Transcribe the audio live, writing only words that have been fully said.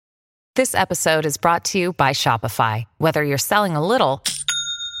This episode is brought to you by Shopify. Whether you're selling a little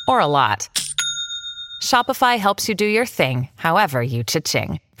or a lot, Shopify helps you do your thing, however you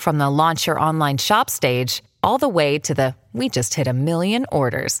cha-ching. From the launch your online shop stage, all the way to the we just hit 1 million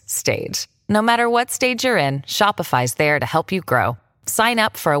orders stage. No matter what stage you're in, Shopify's there to help you grow. Sign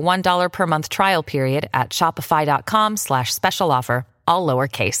up for a $1 per month trial period at shopify.com/special offer, all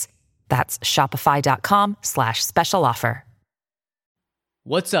lowercase. That's shopify.com/special offer.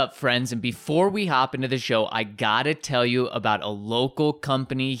 What's up, friends? And before we hop into the show, I gotta tell you about a local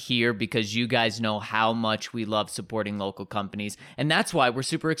company here because you guys know how much we love supporting local companies. And that's why we're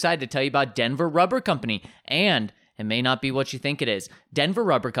super excited to tell you about Denver Rubber Company. And it may not be what you think it is. Denver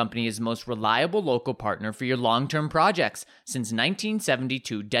Rubber Company is the most reliable local partner for your long-term projects. Since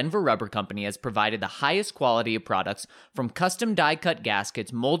 1972, Denver Rubber Company has provided the highest quality of products from custom die-cut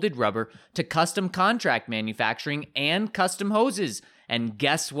gaskets, molded rubber, to custom contract manufacturing and custom hoses. And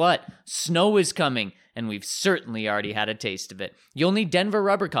guess what? Snow is coming, and we've certainly already had a taste of it. You'll need Denver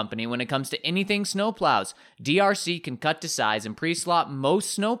Rubber Company when it comes to anything snowplows. DRC can cut to size and pre-slot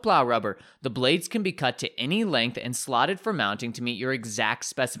most snowplow rubber. The blades can be cut to any length and slotted for mounting to meet your exact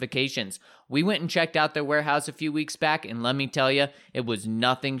specifications. We went and checked out their warehouse a few weeks back, and let me tell you, it was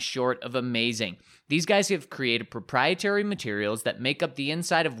nothing short of amazing. These guys have created proprietary materials that make up the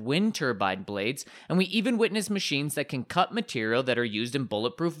inside of wind turbine blades, and we even witnessed machines that can cut material that are used in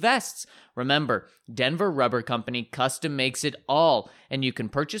bulletproof vests. Remember, Denver Rubber Company custom makes it all, and you can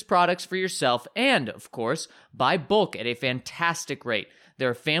purchase products for yourself and, of course, buy bulk at a fantastic rate.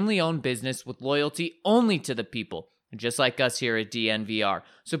 They're a family-owned business with loyalty only to the people, just like us here at DNVR.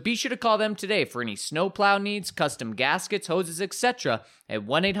 So be sure to call them today for any snowplow needs, custom gaskets, hoses, etc. at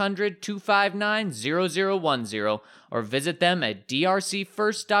 1-800-259-0010 or visit them at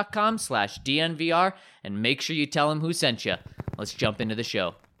drcfirst.com/DNVR and make sure you tell them who sent you. Let's jump into the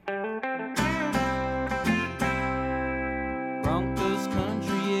show. Broncos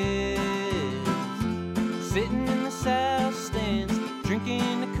Country is sitting in the south stands,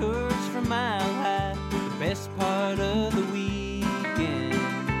 drinking the Coors from Mile High. The best part of the weekend,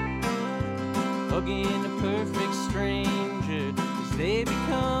 hugging a perfect stranger as they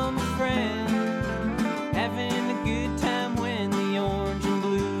become a friend, having a good time when the orange and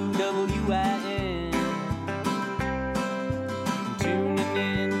blue WIN, tuning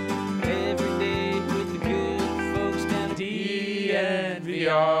in every day with the good folks down at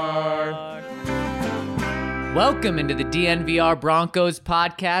DNVR. Welcome into the DNVR Broncos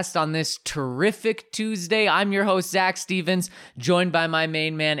Podcast on this terrific Tuesday. I'm your host, Zach Stevens, joined by my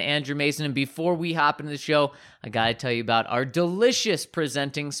main man, Andrew Mason. And before we hop into the show, I got to tell you about our delicious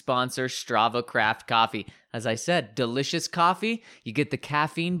presenting sponsor, Strava Craft Coffee. As I said, delicious coffee, you get the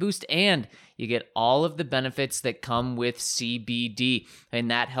caffeine boost, and you get all of the benefits that come with CBD.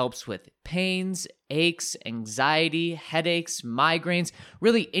 And that helps with pains, aches, anxiety, headaches, migraines,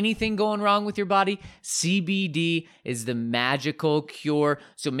 really anything going wrong with your body. CBD is the magical cure.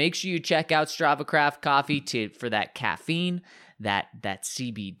 So make sure you check out Strava Craft Coffee for that caffeine, that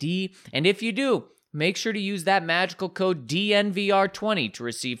CBD. And if you do, make sure to use that magical code DNVR20 to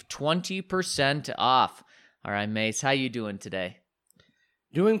receive 20% off. All right, Mace, how you doing today?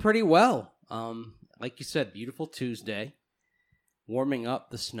 Doing pretty well. Like you said, beautiful Tuesday. Warming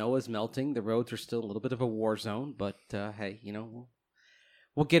up, the snow is melting. The roads are still a little bit of a war zone, but hey,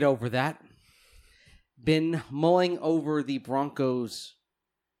 we'll get over that. Been mulling over the Broncos'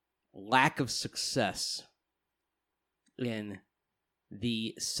 lack of success in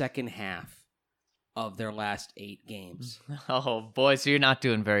the second half of their last 8 games. Oh, boy, so you're not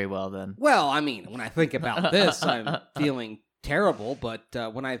doing very well then. Well, I mean, when I think about this, I'm feeling terrible, but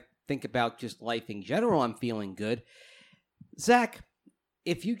when I think about just life in general, I'm feeling good. Zach,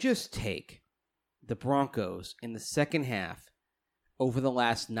 if you just take the Broncos in the second half over the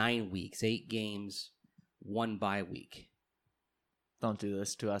last 9 weeks, 8 games, 1 bye week. Don't do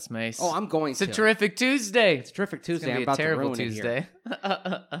this to us, Mace. Oh, I'm going to. It's a terrific Tuesday. It's a terrific Tuesday. It's I'm about a terrible to ruin Tuesday.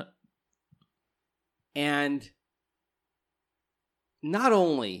 it here. And not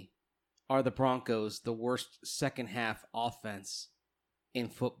only are the Broncos the worst second half offense in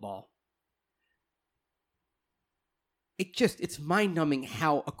football, it's mind-numbing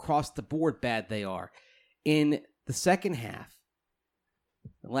how across the board bad they are. In the second half,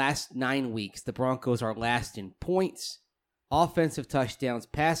 the last 9 weeks, the Broncos are last in points, offensive touchdowns,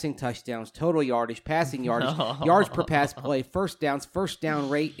 passing touchdowns, total yardage, passing yardage, yards per pass play, first downs, first down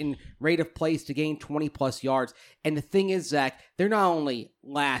rate, and rate of plays to gain 20-plus yards. And the thing is, Zach, they're not only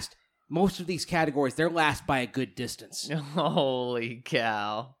last, most of these categories, they're last by a good distance. Holy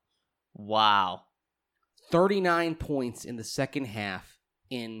cow. Wow. 39 points in the second half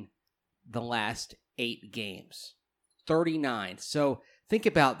in the last 8 games. 39. So think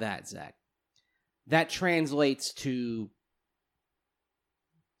about that, Zach. That translates to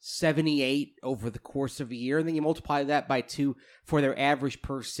 78 over the course of a year, and then you multiply that by 2 for their average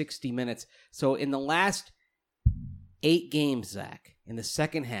per 60 minutes. So in the last 8 games, Zach, in the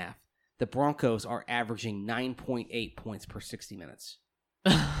second half, the Broncos are averaging 9.8 points per 60 minutes.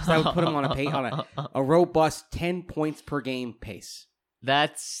 So that would put them on a robust 10 points per game pace.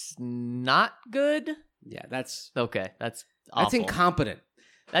 That's not good. Yeah, that's okay. That's awful. That's incompetent.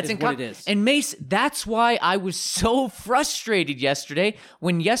 That's what it is. And Mace, that's why I was so frustrated yesterday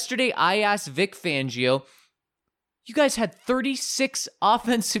when yesterday I asked Vic Fangio, you guys had 36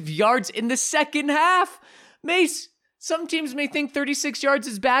 offensive yards in the second half. Mace, some teams may think 36 yards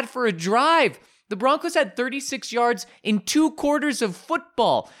is bad for a drive. The Broncos had 36 yards in 2 quarters of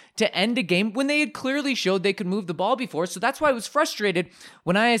football to end a game when they had clearly showed they could move the ball before. So that's why I was frustrated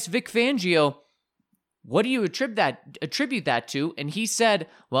when I asked Vic Fangio, what do you attribute that to? And he said,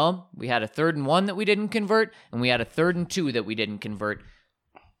 well, we had a 3rd and 1 that we didn't convert, and we had a 3rd and 2 that we didn't convert.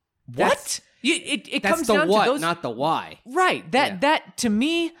 What? It comes down what, to those, not the why. Right. That to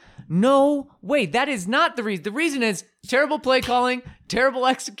me, no way. That is not the reason. The reason is terrible play calling, terrible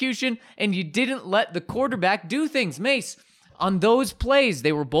execution, and you didn't let the quarterback do things. Mace, on those plays,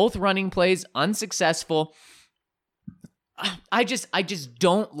 they were both running plays, unsuccessful. I just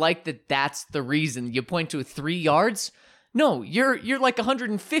don't like that. That's the reason. You point to 3 yards. No, you're like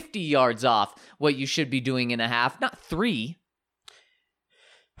 150 yards off what you should be doing in a half, not 3.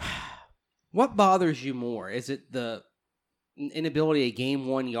 What bothers you more? Is it the inability to gain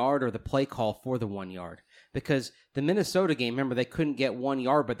 1 yard or the play call for the 1 yard? Because the Minnesota game, remember, they couldn't get 1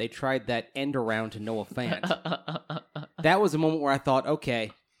 yard, but they tried that end around to Noah Fant. That was a moment where I thought,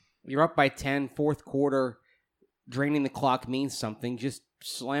 okay, you're up by 10, fourth quarter, draining the clock means something. Just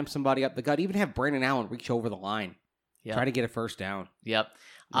slam somebody up the gut. Even have Brandon Allen reach over the line. Yep. Try to get a first down. Yep.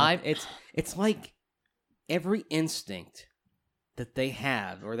 It's like every instinct that they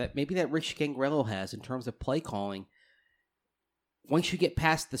have, or that maybe that Rich Gangrello has in terms of play calling, once you get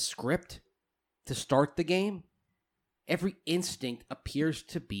past the script to start the game, every instinct appears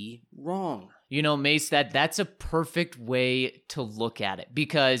to be wrong. You know, Mace, that's a perfect way to look at it,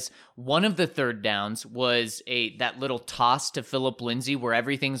 because one of the 3rd downs was that little toss to Phillip Lindsay where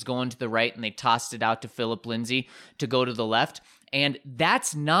everything's going to the right and they tossed it out to Phillip Lindsay to go to the left. And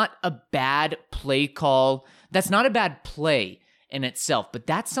that's not a bad play call. That's not a bad play in itself, but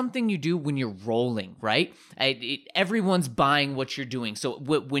that's something you do when you're rolling, right? Everyone's buying what you're doing. So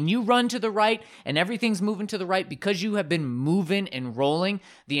when you run to the right and everything's moving to the right, because you have been moving and rolling,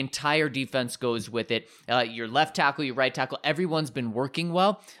 the entire defense goes with it. Your left tackle, your right tackle, everyone's been working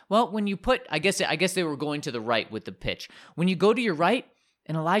well. Well, when you put, I guess they were going to the right with the pitch. When you go to your right,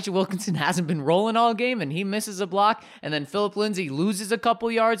 and Elijah Wilkinson hasn't been rolling all game, and he misses a block, and then Phillip Lindsay loses a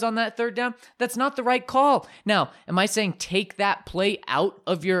couple yards on that 3rd down. That's not the right call. Now, am I saying take that play out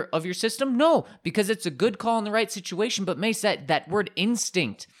of your system? No, because it's a good call in the right situation. But Mace, that word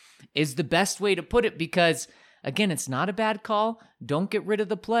instinct is the best way to put it, because again, it's not a bad call. Don't get rid of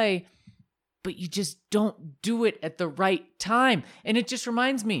the play, but you just don't do it at the right time. And it just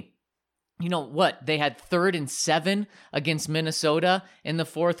reminds me, you know what? They had 3rd and 7 against Minnesota in the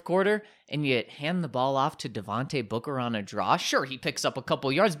 4th quarter, and you hand the ball off to Devontae Booker on a draw. Sure, he picks up a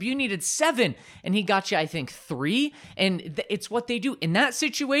couple yards, but you needed 7, and he got you, I think, 3. And it's what they do. In that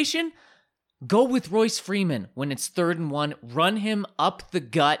situation, go with Royce Freeman when it's 3rd and 1. Run him up the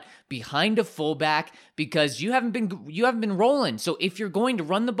gut behind a fullback, because you haven't been rolling. So if you're going to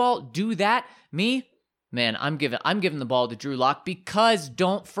run the ball, do that. Man, I'm giving the ball to Drew Lock, because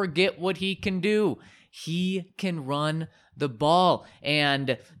don't forget what he can do. He can run the ball.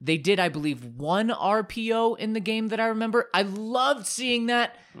 And they did, I believe, 1 RPO in the game that I remember. I loved seeing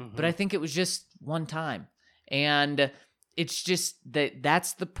that, but I think it was just one time. And it's just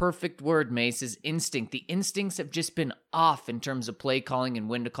that's the perfect word, Mace, is instinct. The instincts have just been off in terms of play calling and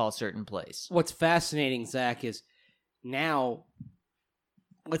when to call certain plays. What's fascinating, Zach, is now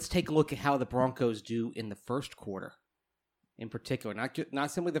let's take a look at how the Broncos do in the first quarter, in particular. Not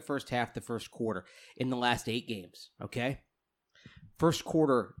simply the first half, the first quarter, in the last 8 games, okay? First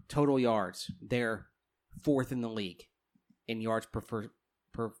quarter total yards, they're 4th in the league in yards per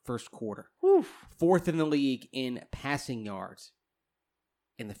first quarter. Oof. 4th in the league in passing yards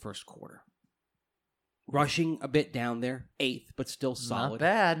in the first quarter. Rushing a bit down there, 8th, but still solid. Not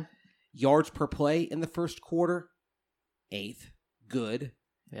bad. Yards per play in the first quarter, 8th, good.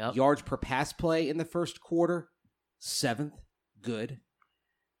 Yep. Yards per pass play in the first quarter, 7th, good.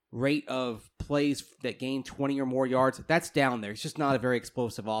 rate of plays that gain 20 or more yards, that's down there. It's just not a very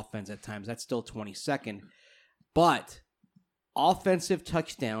explosive offense at times. That's still 22nd. But offensive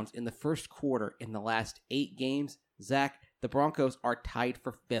touchdowns in the first quarter in the last 8 games, Zach, the Broncos are tied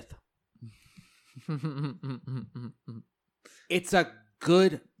for 5th. It's a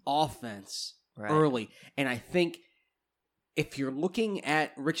good offense early. And I think if you're looking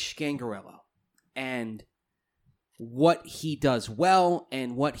at Rich Scangarello and what he does well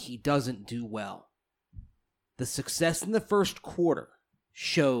and what he doesn't do well, the success in the first quarter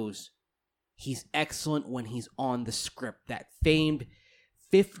shows he's excellent when he's on the script. That famed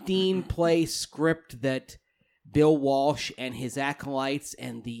 15-play script that Bill Walsh and his acolytes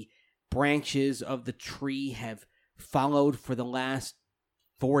and the branches of the tree have followed for the last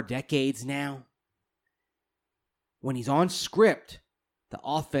 4 decades now. When he's on script, the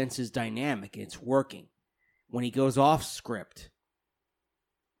offense is dynamic and it's working. When he goes off script,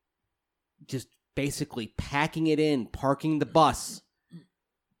 just basically packing it in, parking the bus,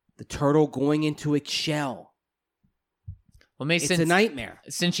 the turtle going into its shell. Well, it's a nightmare.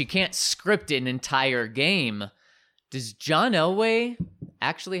 Since you can't script an entire game, does John Elway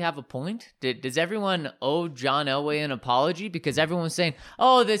actually have a point? Does everyone owe John Elway an apology? Because everyone's saying,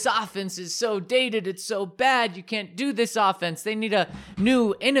 oh, this offense is so dated, it's so bad, you can't do this offense. They need a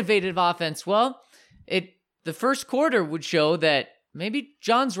new, innovative offense. Well, the first quarter would show that maybe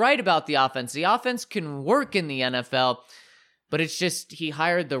John's right about the offense. The offense can work in the NFL, but it's just he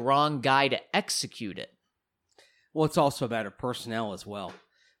hired the wrong guy to execute it. Well, it's also about a personnel as well.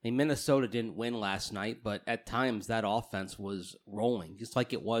 I mean, Minnesota didn't win last night, but at times that offense was rolling, just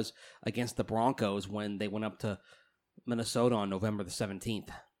like it was against the Broncos when they went up to Minnesota on November the 17th.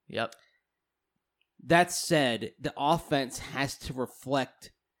 Yep. That said, the offense has to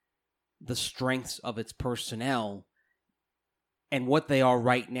reflect the strengths of its personnel and what they are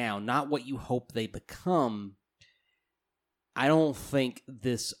right now, not what you hope they become. I don't think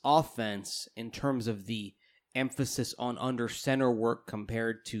this offense, in terms of the emphasis on under center work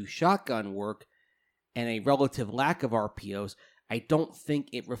compared to shotgun work and a relative lack of RPOs, I don't think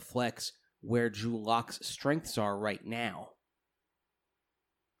it reflects where Drew Lock's strengths are right now.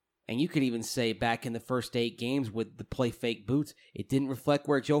 And you could even say back in the first 8 games with the play fake boots, it didn't reflect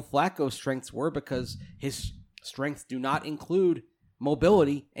where Joe Flacco's strengths were because his strengths do not include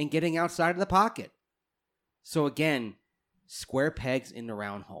mobility and getting outside of the pocket. So again, square pegs into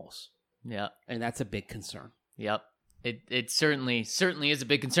round holes. Yeah. And that's a big concern. Yep. It certainly is a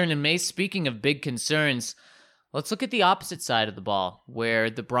big concern. And Mace, speaking of big concerns, let's look at the opposite side of the ball, where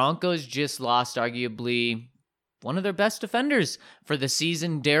the Broncos just lost arguably one of their best defenders for the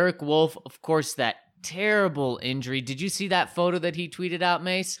season, Derek Wolfe. Of course, that terrible injury. Did you see that photo that he tweeted out,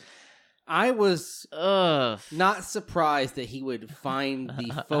 Mace? I was not surprised that he would find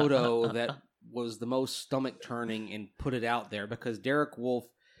the photo that was the most stomach-turning and put it out there, because Derek Wolfe,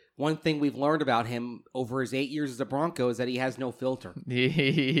 one thing we've learned about him over his 8 years as a Bronco is that he has no filter.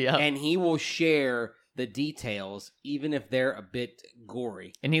 Yep. And he will share the details, even if they're a bit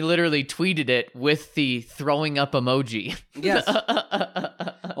gory. And he literally tweeted it with the throwing up emoji. Yes.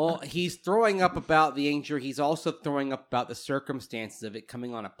 Well, he's throwing up about the injury. He's also throwing up about the circumstances of it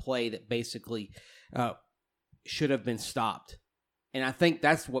coming on a play that basically should have been stopped. And I think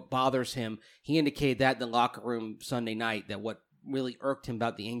that's what bothers him. He indicated that in the locker room Sunday night, that what really irked him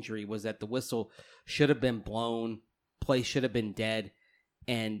about the injury was that the whistle should have been blown, play should have been dead,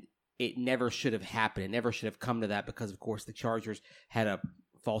 and it never should have happened. It never should have come to that because, of course, the Chargers had a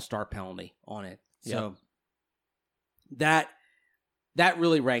false start penalty on it. So that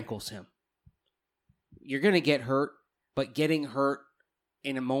really rankles him. You're going to get hurt, but getting hurt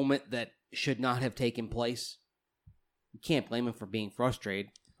in a moment that should not have taken place, you can't blame him for being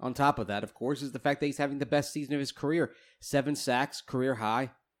frustrated. On top of that, of course, is the fact that he's having the best season of his career. 7 sacks, career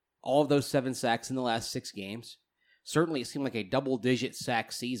high. All of those 7 sacks in the last 6 games. Certainly, it seemed like a double-digit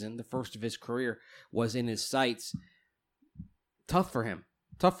sack season. The first of his career was in his sights. Tough for him.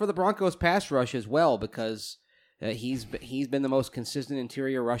 Tough for the Broncos' pass rush as well, because he's been the most consistent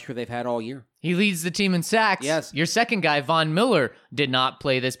interior rusher they've had all year. He leads the team in sacks. Yes. Your second guy, Von Miller, did not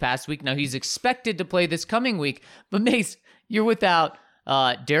play this past week. Now, he's expected to play this coming week. But, Mace, you're without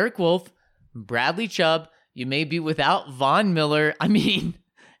Derek Wolfe, Bradley Chubb. You may be without Von Miller. I mean,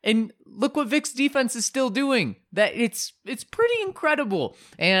 and look what Vic's defense is still doing. That it's pretty incredible.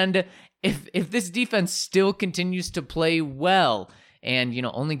 And if this defense still continues to play well, and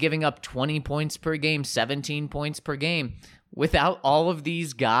only giving up 20 points per game, 17 points per game, without all of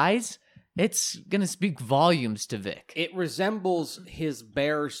these guys, it's gonna speak volumes to Vic. It resembles his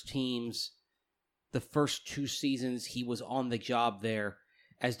Bears teams the first 2 seasons he was on the job there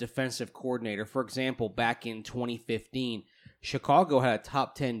as defensive coordinator. For example, back in 2015, Chicago had a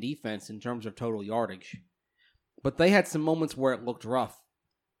top 10 defense in terms of total yardage. But they had some moments where it looked rough.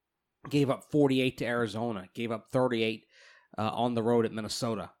 Gave up 48 to Arizona. Gave up 38 on the road at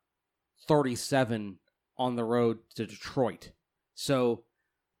Minnesota. 37 on the road to Detroit. So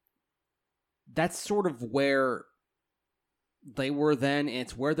that's sort of where they were then, and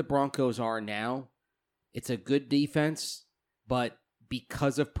it's where the Broncos are now. It's a good defense, but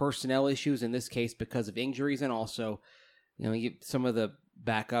because of personnel issues, in this case because of injuries, and also, some of the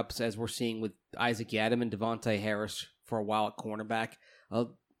backups, as we're seeing with Isaac Yiadom and Devontae Harris for a while at cornerback,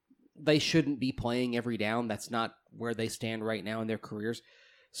 they shouldn't be playing every down. That's not where they stand right now in their careers.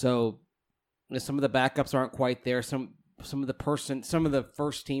 So some of the backups aren't quite there. Some of the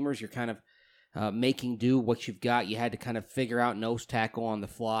first teamers, you're kind of making do what you've got. You had to kind of figure out nose tackle on the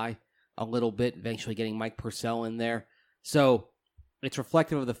fly a little bit, eventually getting Mike Purcell in there. So it's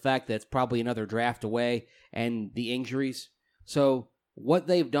reflective of the fact that it's probably another draft away and the injuries. So what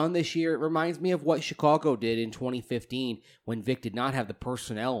they've done this year, it reminds me of what Chicago did in 2015 when Vic did not have the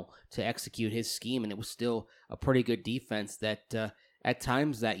personnel to execute his scheme, and it was still a pretty good defense that at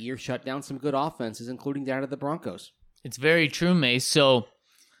times that year shut down some good offenses, including that of the Broncos. It's very true, Mace. So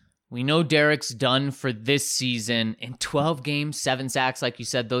we know Derek's done for this season. In 12 games, 7 sacks, like you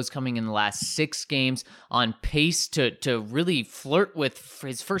said, those coming in the last 6 games, on pace to really flirt with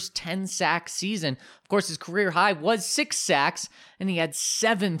his first 10-sack season. Of course, his career high was 6 sacks, and he had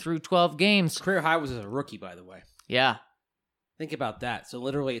 7 through 12 games. His career high was as a rookie, by the way. Yeah. Think about that. So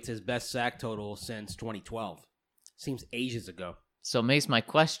literally, it's his best sack total since 2012. Seems ages ago. So, Mace, my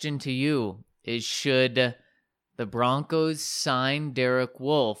question to you is, should the Broncos sign Derek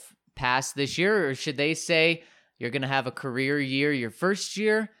Wolfe past this year, or should they say you're going to have a career year your first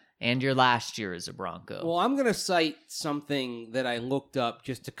year and your last year as a Bronco? Well, I'm going to cite something that I looked up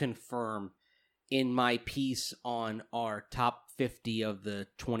just to confirm in my piece on our top 50 of the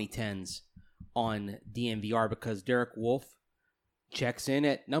 2010s on DNVR, because Derek Wolfe checks in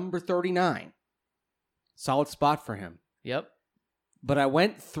at number 39. Solid spot for him. Yep. But I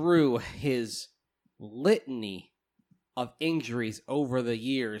went through his litany of injuries over the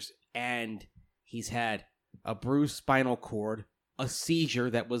years, and he's had a bruised spinal cord, a seizure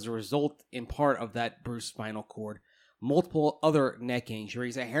that was a result in part of that bruised spinal cord, multiple other neck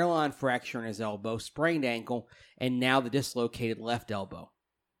injuries, a hairline fracture in his elbow, sprained ankle, and now the dislocated left elbow.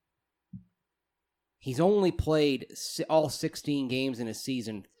 He's only played all 16 games in a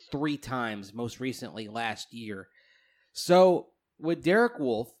season 3 times, most recently last year. So with Derek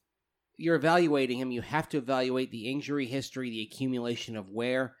Wolfe, you're evaluating him, you have to evaluate the injury history, the accumulation of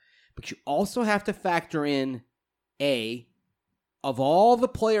wear, but you also have to factor in, of all the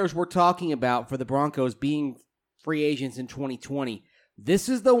players we're talking about for the Broncos being free agents in 2020, this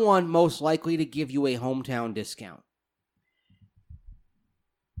is the one most likely to give you a hometown discount.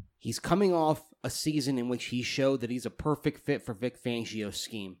 He's coming off a season in which he showed that he's a perfect fit for Vic Fangio's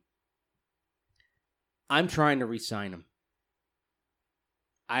scheme. I'm trying to re-sign him.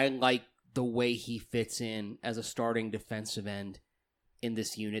 I like the way he fits in as a starting defensive end in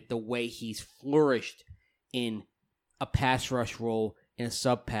this unit, the way he's flourished in a pass rush role in a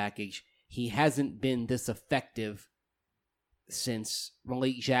sub package. He hasn't been this effective since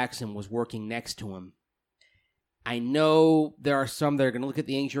Malik Jackson was working next to him. I know there are some that are going to look at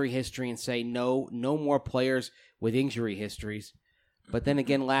the injury history and say, no more players with injury histories. But then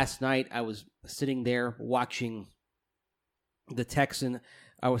again, last night I was sitting there watching the Seahawks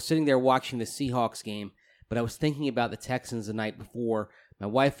game, but I was thinking about the Texans the night before. My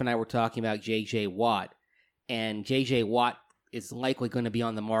wife and I were talking about J.J. Watt, and J.J. Watt is likely going to be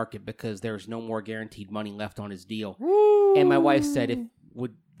on the market because there's no more guaranteed money left on his deal. Woo! And my wife said,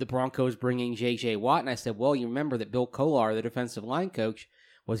 would the Broncos bring in J.J. Watt? And I said, well, you remember that Bill Kolar, the defensive line coach,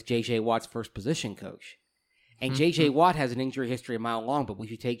 was J.J. Watt's first position coach. And J.J. Watt has an injury history a mile long, but would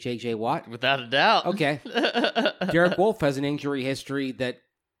you take J.J. Watt? Without a doubt. Okay. Derek Wolfe has an injury history that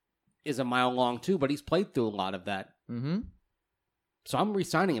is a mile long too, but he's played through a lot of that. Mm-hmm. So I'm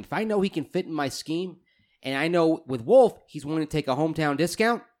re-signing him. If I know he can fit in my scheme, and I know with Wolfe, he's willing to take a hometown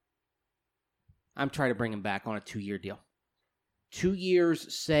discount, I'm trying to bring him back on a 2-year deal. 2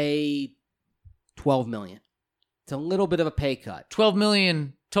 years, say $12 million. It's a little bit of a pay cut. $12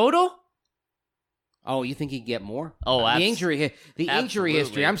 million total? Oh, you think he can get more? Oh, the injury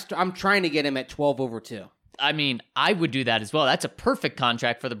history. I'm trying to get him at 12 over 2. I mean, I would do that as well. That's a perfect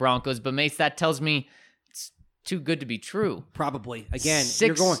contract for the Broncos, but Mace, that tells me it's too good to be true. Probably. Again,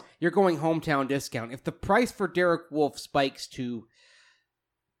 you're going hometown discount. If the price for Derek Wolfe spikes to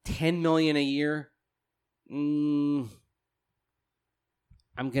 $10 million a year, I'm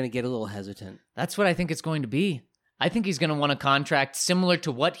I'm going to get a little hesitant. That's what I think it's going to be. I think he's going to want a contract similar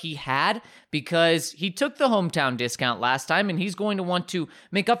to what he had because he took the hometown discount last time, and he's going to want to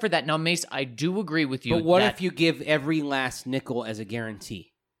make up for that. Now, Mace, I do agree with you. But what if you give every last nickel as a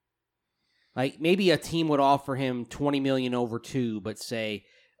guarantee? Like maybe a team would offer him $20 million over 2, but say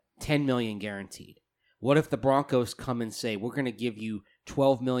 $10 million guaranteed. What if the Broncos come and say, we're going to give you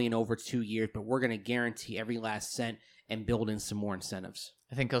 $12 million over 2 years, but we're going to guarantee every last cent and build in some more incentives?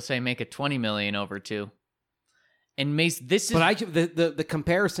 I think he'll say make it $20 million over 2. And Mace, this is... But the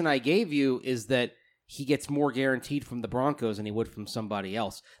comparison I gave you is that he gets more guaranteed from the Broncos than he would from somebody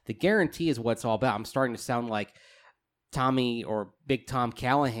else. The guarantee is what it's all about. I'm starting to sound like Tommy or Big Tom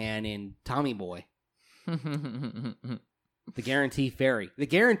Callahan in Tommy Boy. The guarantee fairy. The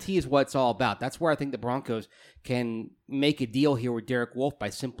guarantee is what it's all about. That's where I think the Broncos can make a deal here with Derek Wolfe by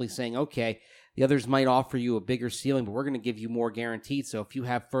simply saying, okay, the others might offer you a bigger ceiling, but we're going to give you more guaranteed. So if you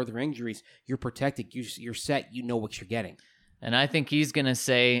have further injuries, you're protected. You're set. You know what you're getting. And I think he's going to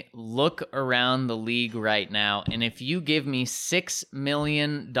say, look around the league right now, and if you give me $6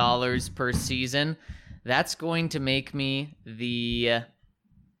 million per season, that's going to make me the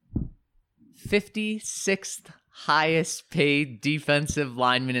 56th highest paid defensive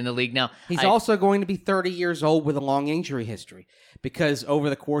lineman in the league. Now, he's also going to be 30 years old with a long injury history because over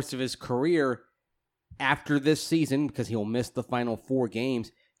the course of his career, after this season, because he'll miss the final 4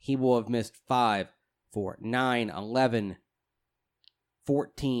 games, he will have missed 5, 4, 9, 11,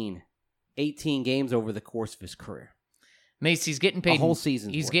 14, 18 games over the course of his career. Mace, he's getting paid a whole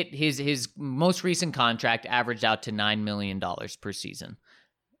season. He's get his most recent contract averaged out to $9 million per season.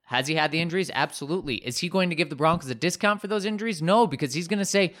 Has he had the injuries? Absolutely. Is he going to give the Broncos a discount for those injuries? No, because he's going to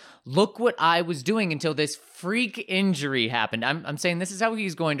say, look what I was doing until this freak injury happened. I'm saying this is how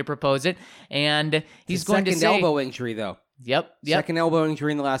he's going to propose it, and he's going to say... Second elbow injury, though. Yep. Second elbow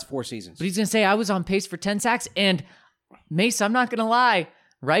injury in the last 4 seasons. But he's going to say, I was on pace for 10 sacks, and Mace, I'm not going to lie.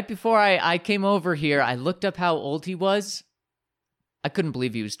 Right before I came over here, I looked up how old he was. I couldn't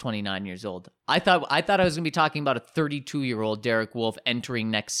believe he was 29 years old. I thought I was going to be talking about a 32-year-old Derek Wolfe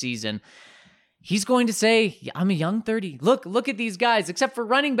entering next season. He's going to say, I'm a young 30. Look at these guys. Except for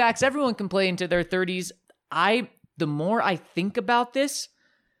running backs, everyone can play into their 30s. The more I think about this,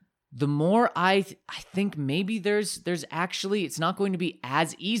 the more I think maybe there's actually, it's not going to be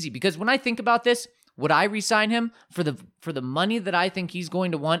as easy. Because when I think about this, would I re-sign him for the money that I think he's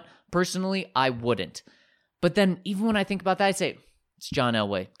going to want? Personally, I wouldn't. But then even when I think about that, I say, it's John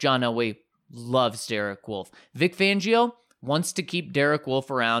Elway. John Elway loves Derek Wolfe. Vic Fangio wants to keep Derek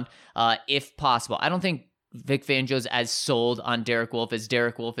Wolfe around if possible. I don't think Vic Fangio's as sold on Derek Wolfe as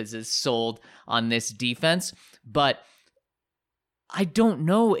Derek Wolfe is as sold on this defense. But I don't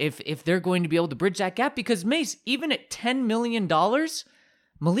know if they're going to be able to bridge that gap because, Mace, even at $10 million,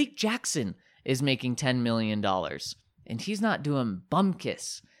 Malik Jackson is making $10 million. And he's not doing bum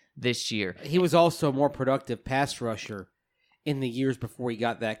kiss this year. He was also a more productive pass rusher in the years before he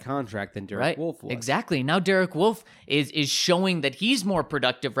got that contract than Derek Wolfe was. Exactly. Now Derek Wolfe is showing that he's more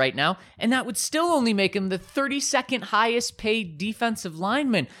productive right now, and that would still only make him the 32nd highest paid defensive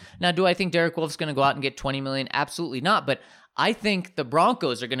lineman. Now, do I think Derek Wolfe's going to go out and get $20 million? Absolutely not. But I think the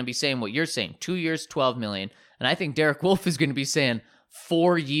Broncos are going to be saying what you're saying, 2 years, $12 million. And I think Derek Wolfe is going to be saying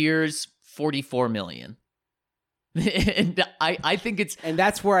 4 years, $44 million. And I think it's... And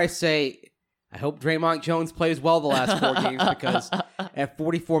that's where I say... I hope Draymond Jones plays well the last 4 games because at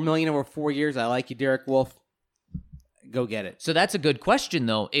 $44 million over 4 years, I like you, Derek Wolfe. Go get it. So that's a good question,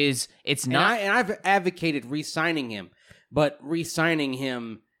 though. It's not, and I've advocated re-signing him, but re-signing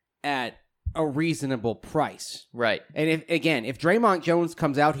him at a reasonable price, right? And if Draymond Jones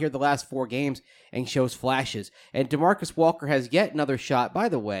comes out here the last 4 games and shows flashes, and DeMarcus Walker has yet another shot, by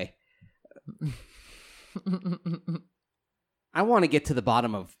the way, I want to get to the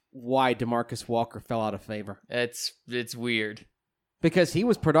bottom of why DeMarcus Walker fell out of favor. It's weird. Because he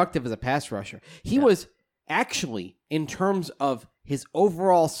was productive as a pass rusher. He was actually, in terms of his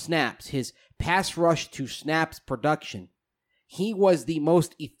overall snaps, his pass rush to snaps production, he was the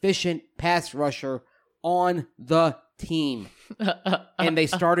most efficient pass rusher on the team. And they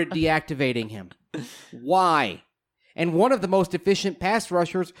started deactivating him. Why? And one of the most efficient pass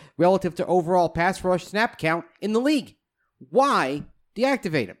rushers relative to overall pass rush snap count in the league. Why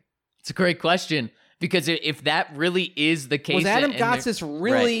deactivate him? It's a great question because if that really is the case, was Adam Gotsis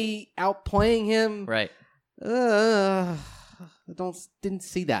really outplaying him? Right. Didn't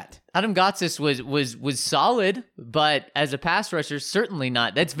see that. Adam Gotsis was solid, but as a pass rusher, certainly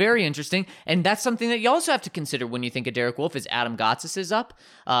not. That's very interesting, and that's something that you also have to consider when you think of Derek Wolfe. Is Adam Gotsis is up,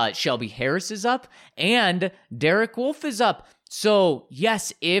 Shelby Harris is up, and Derek Wolfe is up. So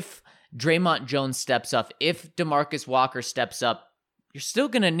yes, if Draymond Jones steps up, if DeMarcus Walker steps up, you're still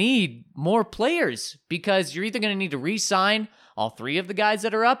going to need more players because you're either going to need to re-sign all three of the guys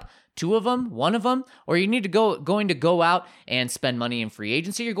that are up, two of them, one of them, or you need to go out and spend money in free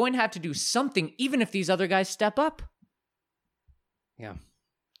agency. You're going to have to do something even if these other guys step up. Yeah.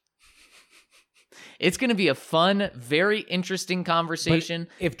 It's going to be a fun, very interesting conversation.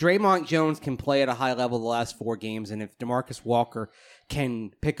 But if Draymond Jones can play at a high level the last 4 games, and if DeMarcus Walker can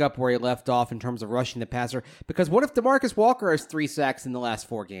pick up where he left off in terms of rushing the passer, because what if DeMarcus Walker has 3 sacks in the last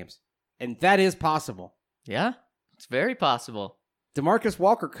 4 games? And that is possible. Yeah, it's very possible. DeMarcus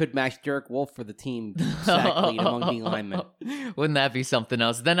Walker could match Derek Wolfe for the team sack lead among D linemen. Wouldn't that be something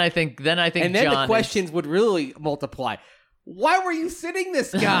else? Then I think. And then the questions would really multiply. Why were you sitting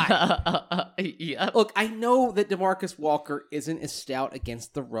this guy? Yeah. Look, I know that DeMarcus Walker isn't as stout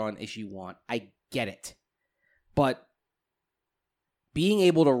against the run as you want. I get it. But being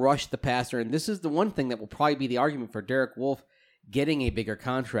able to rush the passer, and this is the one thing that will probably be the argument for Derek Wolfe getting a bigger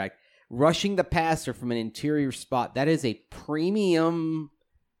contract, rushing the passer from an interior spot, that is a premium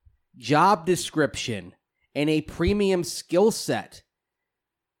job description and a premium skill set.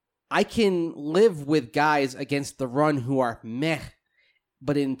 I can live with guys against the run who are meh,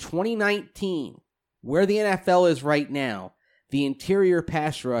 but in 2019, where the NFL is right now, the interior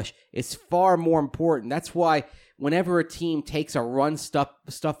pass rush is far more important. That's why whenever a team takes a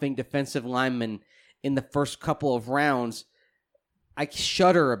run-stuffing defensive lineman in the first couple of rounds, I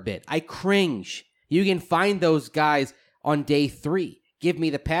shudder a bit. I cringe. You can find those guys on day 3. Give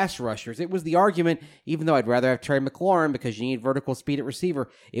me the pass rushers. It was the argument, even though I'd rather have Terry McLaurin because you need vertical speed at receiver,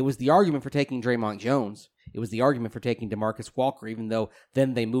 it was the argument for taking Draymond Jones. It was the argument for taking DeMarcus Walker, even though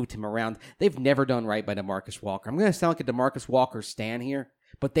then they moved him around. They've never done right by DeMarcus Walker. I'm going to sound like a DeMarcus Walker stan here,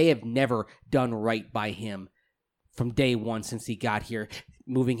 but they have never done right by him from day one since he got here,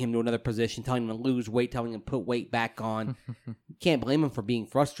 moving him to another position, telling him to lose weight, telling him to put weight back on. You can't blame him for being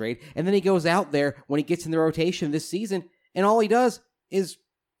frustrated. And then he goes out there when he gets in the rotation this season, and all he does is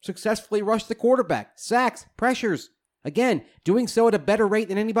successfully rush the quarterback, sacks, pressures. Again, doing so at a better rate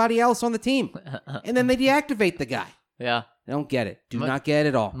than anybody else on the team. And then they deactivate the guy. Yeah. I don't get it. Do not get it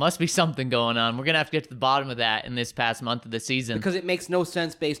at all. Must be something going on. We're going to have to get to the bottom of that in this past month of the season. Because it makes no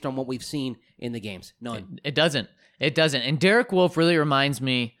sense based on what we've seen in the games. None. It doesn't. It doesn't. And Derek Wolfe really reminds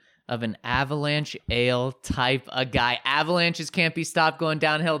me of an Avalanche Ale type of guy. Avalanches can't be stopped going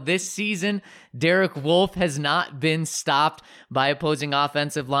downhill. This season, Derek Wolfe has not been stopped by opposing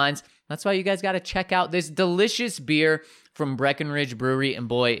offensive lines. That's why you guys got to check out this delicious beer from Breckenridge Brewery. And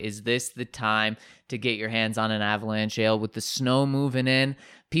boy, is this the time to get your hands on an Avalanche Ale. With the snow moving in,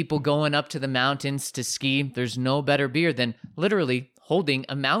 people going up to the mountains to ski, there's no better beer than literally holding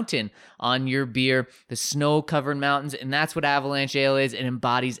a mountain on your beer, the snow-covered mountains, and that's what Avalanche Ale is. It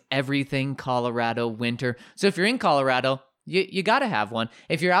embodies everything Colorado winter. So if you're in Colorado, you got to have one.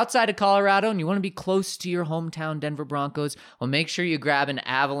 If you're outside of Colorado and you want to be close to your hometown Denver Broncos, well, make sure you grab an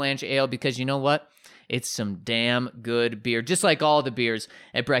Avalanche Ale because you know what? It's some damn good beer, just like all the beers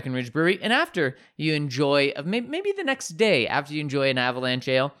at Breckenridge Brewery. And after you enjoy, maybe the next day after you enjoy an Avalanche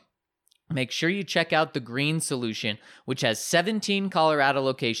Ale, make sure you check out the Green Solution, which has 17 Colorado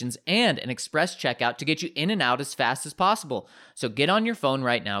locations and an express checkout to get you in and out as fast as possible. So get on your phone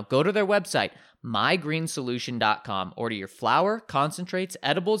right now, go to their website, mygreensolution.com, order your flour, concentrates,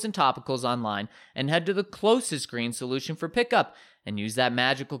 edibles, and topicals online, and head to the closest Green Solution for pickup. And use that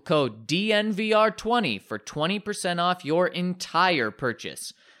magical code DNVR20 for 20% off your entire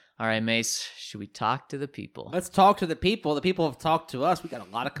purchase. All right, Mace, should we talk to the people? Let's talk to the people. The people have talked to us. We got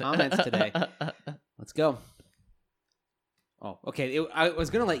a lot of comments today. Let's go. Oh, okay. I was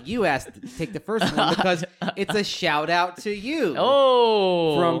going to let you take the first one because it's a shout out to you.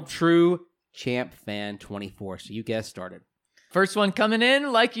 Oh. From True Champ Fan 24. So you get started. First one coming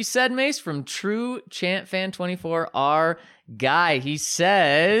in, like you said, Mace, from True Champ Fan 24, our guy. He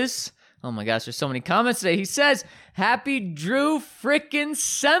says, oh my gosh, there's so many comments today. He says, happy Drew frickin'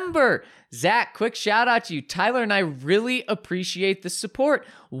 Sember. Zach, quick shout out to you. Tyler and I really appreciate the support.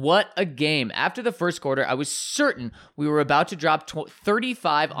 What a game. After the first quarter, I was certain we were about to drop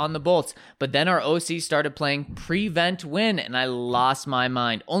 35 on the Bolts, but then our OC started playing prevent win, and I lost my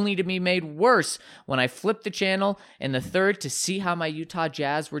mind, only to be made worse when I flipped the channel in the third to see how my Utah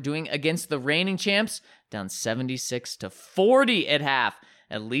Jazz were doing against the reigning champs, down 76-40 at half.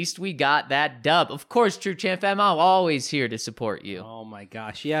 at least we got that dub. Of course, True Champ fam, I'm always here to support you. Oh my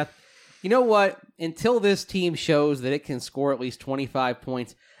gosh, yeah. You know what? Until this team shows that it can score at least 25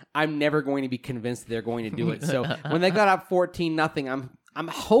 points, I'm never going to be convinced that they're going to do it. So when they got up 14-0, I'm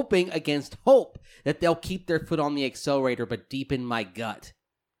hoping against hope that they'll keep their foot on the accelerator, but deep in my gut,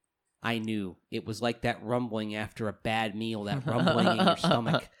 I knew it was like that rumbling after a bad meal, that rumbling in your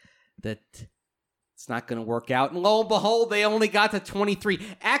stomach, that it's not going to work out. And lo and behold, they only got to 23.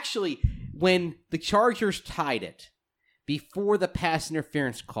 Actually, when the Chargers tied it, before the pass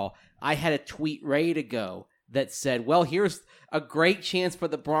interference call, I had a tweet ready to go that said, well, here's a great chance for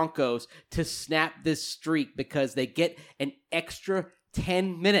the Broncos to snap this streak because they get an extra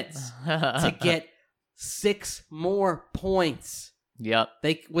 10 minutes to get 6 more points. Yep.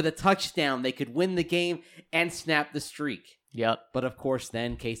 With a touchdown, they could win the game and snap the streak. Yep. But of course,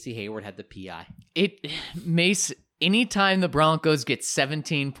 then Casey Hayward had the PI. Mace, anytime the Broncos get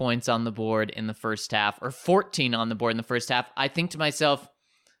 17 points on the board in the first half, or 14 on the board in the first half, I think to myself,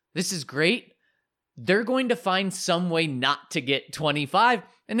 this is great. They're going to find some way not to get 25,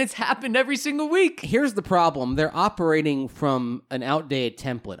 and it's happened every single week. Here's the problem. They're operating from an outdated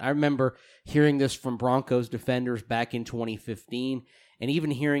template. I remember hearing this from Broncos defenders back in 2015, and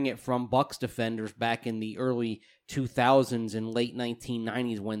even hearing it from Bucs defenders back in the early 2000s and late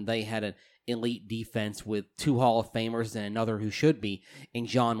 1990s when they had an elite defense with 2 Hall of Famers and another who should be in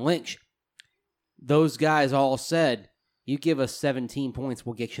John Lynch. Those guys all said, you give us 17 points,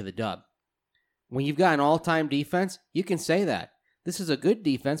 we'll get you the dub. When you've got an all-time defense, you can say that. This is a good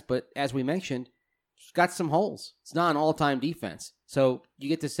defense, but as we mentioned, it's got some holes. It's not an all-time defense. So you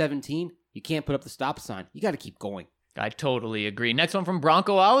get to 17, you can't put up the stop sign. You got to keep going. I totally agree. Next one from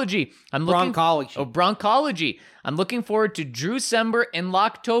Bronchology. Bronchology. I'm looking forward to Drew Sember in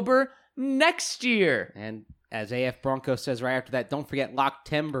Locktober next year. And as AF Bronco says right after that, don't forget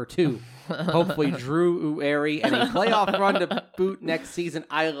Locktember too. Hopefully Drew Ueri and a playoff run to boot next season.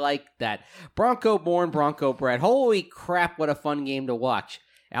 I like that. Bronco born, Bronco bred. Holy crap, what a fun game to watch.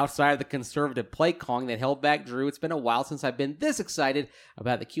 Outside of the conservative play calling that held back Drew, it's been a while since I've been this excited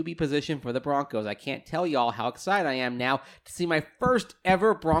about the QB position for the Broncos. I can't tell y'all how excited I am now to see my first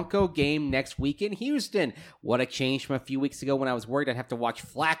ever Bronco game next week in Houston. What a change from a few weeks ago when I was worried I'd have to watch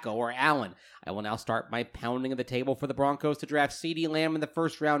Flacco or Allen. I will now start my pounding of the table for the Broncos to draft CeeDee Lamb in the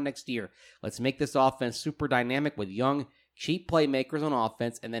first round next year. Let's make this offense super dynamic with young, cheap playmakers on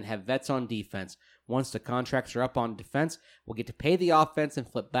offense and then have vets on defense. Once the contracts are up on defense, we'll get to pay the offense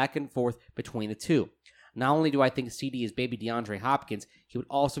and flip back and forth between the two. Not only do I think CD is baby DeAndre Hopkins, he would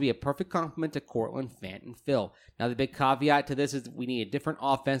also be a perfect complement to Cortland, Fant, and Phil. Now, the big caveat to this is that we need a different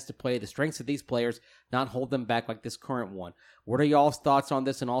offense to play the strengths of these players, not hold them back like this current one. What are y'all's thoughts on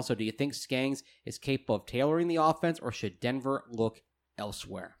this? And also, do you think Skangs is capable of tailoring the offense, or should Denver look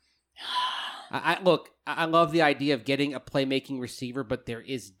elsewhere? I love the idea of getting a playmaking receiver, but there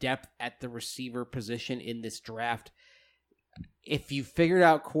is depth at the receiver position in this draft. If you figured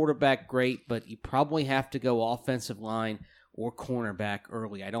out quarterback, great, but you probably have to go offensive line or cornerback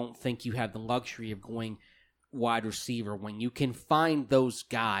early. I don't think you have the luxury of going wide receiver when you can find those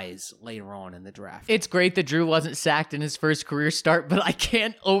guys later on in the draft. It's great that Drew wasn't sacked in his first career start, but I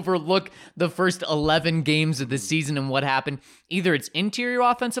can't overlook the first 11 games of the season and what happened. Either it's interior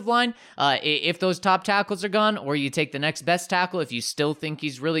offensive line, if those top tackles are gone, or you take the next best tackle if you still think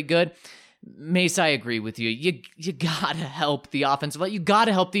he's really good. Mace, I agree with you. You gotta help the offensive line. You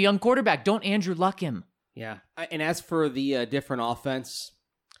gotta help the young quarterback. Don't Andrew Luck him. Yeah. And as for the different offense,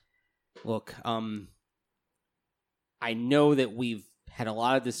 look, I know that we've had a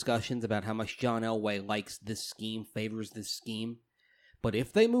lot of discussions about how much John Elway likes this scheme, favors this scheme. But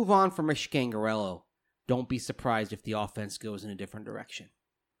if they move on from Rich Scangarello, don't be surprised if the offense goes in a different direction.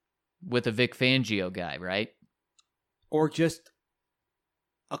 With a Vic Fangio guy, right? Or just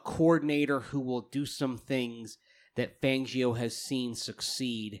a coordinator who will do some things that Fangio has seen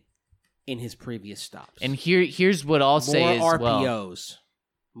succeed in his previous stops. And here's what I'll say as well. More RPOs,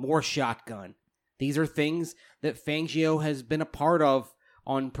 more shotgun. These are things that Fangio has been a part of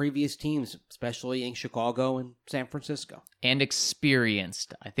on previous teams, especially in Chicago and San Francisco. And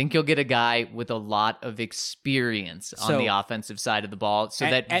experienced. I think you'll get a guy with a lot of experience on the offensive side of the ball so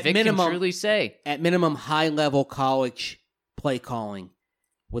that Vic can truly say. At minimum, high-level college play calling.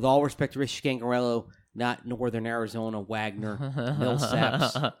 With all respect to Rich Scangarello, not Northern Arizona, Wagner,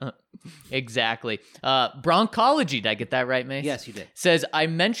 Millsaps. Exactly. Bronchology, did I get that right, Mace? Yes, you did. Says, I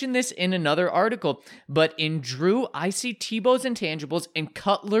mentioned this in another article, but in Drew, I see Tebow's intangibles and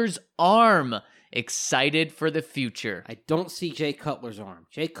Cutler's arm. Excited for the future. I don't see Jay Cutler's arm.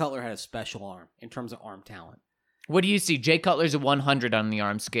 Jay Cutler had a special arm in terms of arm talent. What do you see? Jay Cutler's a 100 on the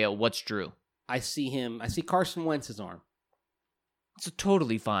arm scale. What's Drew? I see Carson Wentz's arm. It's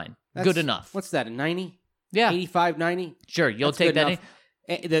totally fine. Good enough. What's that, a 90? Yeah. 85, 90? Sure, you'll take that.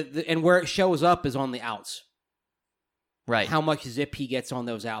 And where it shows up is on the outs. Right. How much zip he gets on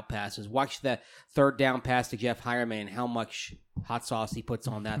those out passes. Watch the third down pass to Jeff Hireman, how much hot sauce he puts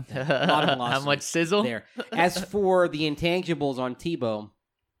on that thing. A lot of velocity. How much sizzle? There. As for the intangibles on Tebow,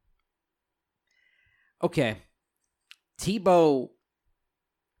 okay, Tebow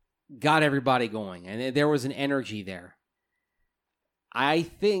got everybody going, and there was an energy there. I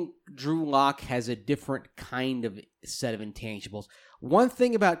think Drew Lock has a different kind of set of intangibles. One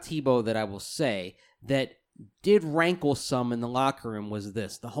thing about Tebow that I will say that did rankle some in the locker room was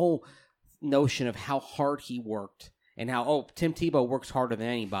this. The whole notion of how hard he worked and how, Tim Tebow works harder than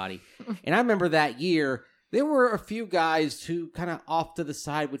anybody. And I remember that year, there were a few guys who kind of off to the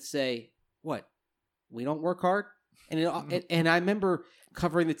side would say, what, we don't work hard? And I remember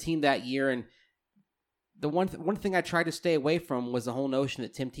covering the team that year, and the one thing I tried to stay away from was the whole notion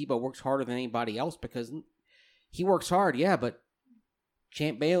that Tim Tebow works harder than anybody else, because he works hard, yeah, but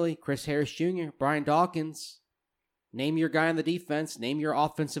Champ Bailey, Chris Harris Jr., Brian Dawkins, name your guy on the defense, name your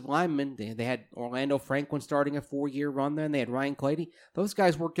offensive lineman. They had Orlando Franklin starting a 4-year run there, and they had Ryan Clady. Those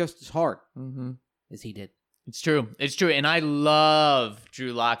guys work just as hard as he did. It's true. It's true. And I love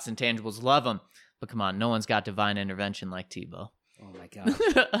Drew Lock's intangibles. Love them. But come on, no one's got divine intervention like Tebow. Oh, my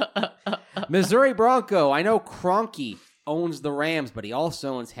gosh. Missouri Bronco. I know Kroenke owns the Rams, but he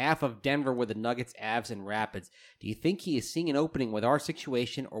also owns half of Denver with the Nuggets, Avs, and Rapids. Do you think he is seeing an opening with our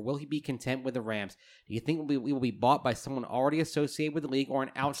situation, or will he be content with the Rams? Do you think we will be bought by someone already associated with the league or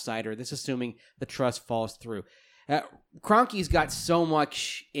an outsider, this assuming the trust falls through? Kroenke's got so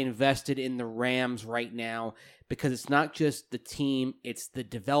much invested in the Rams right now because it's not just the team, it's the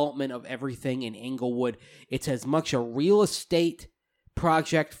development of everything in Inglewood. It's as much a real estate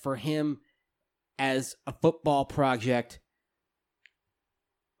project for him as a football project.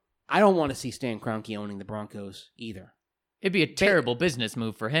 I don't want to see Stan Kroenke owning the Broncos either. It'd be a terrible business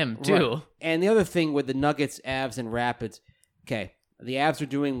move for him, too. Right. And the other thing with the Nuggets, Avs, and Rapids, okay, the Avs are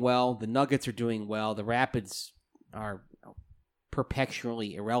doing well, the Nuggets are doing well, the Rapids are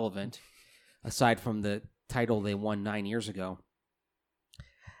perpetually irrelevant, aside from the title they won 9 years ago.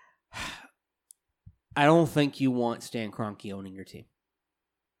 I don't think you want Stan Kroenke owning your team.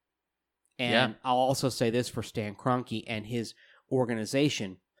 And I'll also say this for Stan Kroenke and his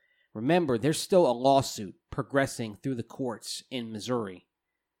organization. Remember, there's still a lawsuit progressing through the courts in Missouri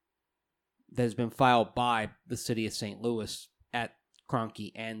that has been filed by the city of St. Louis at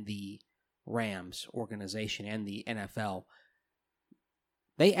Kroenke and the Rams organization and the NFL.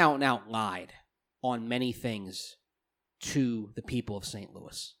 They out and out lied on many things to the people of St.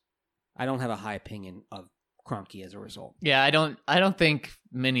 Louis. I don't have a high opinion of Kroenke as a result. Yeah, I don't think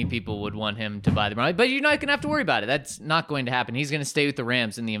many people would want him to buy the Broncos, but you're not going to have to worry about it. That's not going to happen. He's going to stay with the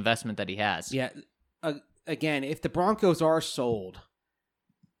Rams and the investment that he has. Yeah, again, if the Broncos are sold,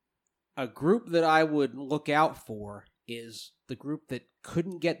 a group that I would look out for is the group that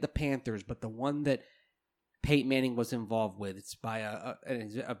couldn't get the Panthers, but the one that Peyton Manning was involved with. It's by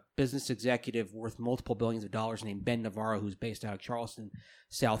a business executive worth multiple billions of dollars named Ben Navarro, who's based out of Charleston,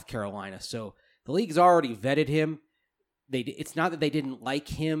 South Carolina. So the league's already vetted him. It's not that they didn't like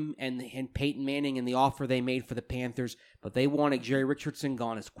him and Peyton Manning and the offer they made for the Panthers, but they wanted Jerry Richardson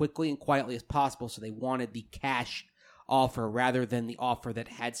gone as quickly and quietly as possible, so they wanted the cash offer rather than the offer that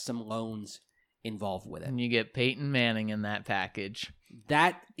had some loans involved with it. And you get Peyton Manning in that package.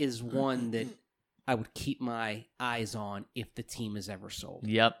 That is one that I would keep my eyes on if the team is ever sold.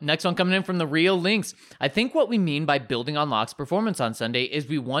 Yep. Next one coming in from the Real Links. I think what we mean by building on Locke's performance on Sunday is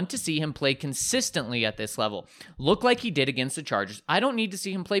we want to see him play consistently at this level. Look like he did against the Chargers. I don't need to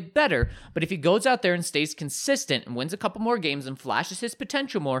see him play better, but if he goes out there and stays consistent and wins a couple more games and flashes his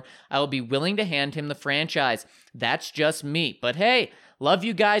potential more, I will be willing to hand him the franchise. That's just me. But hey, love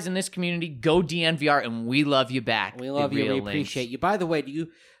you guys in this community. Go DNVR, and we love you back. We love you. We appreciate you. By the way, do you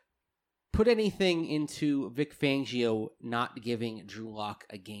put anything into Vic Fangio not giving Drew Lock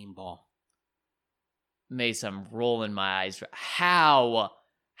a game ball? Mace, I'm rolling my eyes. How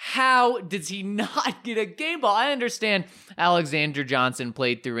does he not get a game ball? I understand Alexander Johnson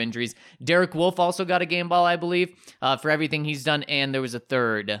played through injuries. Derek Wolfe also got a game ball, I believe, for everything he's done, and there was a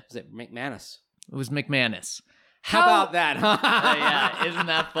third. Was it McManus? It was McManus. How about that, huh? Yeah, isn't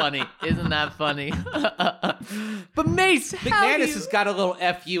that funny? Isn't that funny? But Mace, McManus has got a little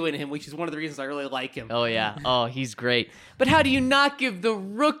FU in him, which is one of the reasons I really like him. Oh, yeah. Oh, he's great. But how do you not give the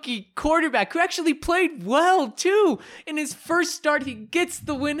rookie quarterback, who actually played well, too, in his first start, he gets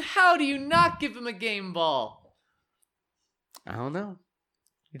the win. How do you not give him a game ball? I don't know.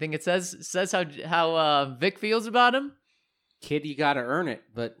 You think it says how Vic feels about him? Kid, you got to earn it.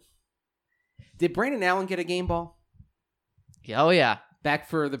 But did Brandon Allen get a game ball? Yeah, oh, yeah. Back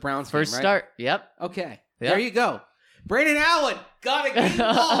for the Browns First game, right? start. Yep. Okay. Yep. There you go. Brandon Allen got a game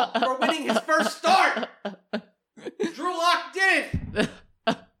ball for winning his first start. Drew Lock did it.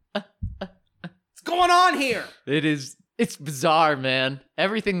 What's going on here? It's bizarre, man.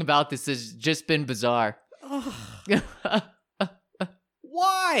 Everything about this has just been bizarre.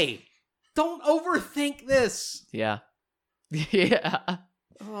 Why? Don't overthink this. Yeah. Yeah.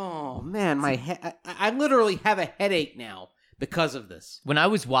 Oh, man, my head. I literally have a headache now because of this. When I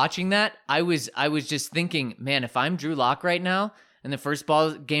was watching that, I was just thinking, man, if I'm Drew Lock right now and the first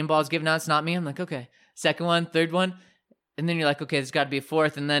game ball is given out, it's not me. I'm like, okay. Second one, third one. And then you're like, okay, there's got to be a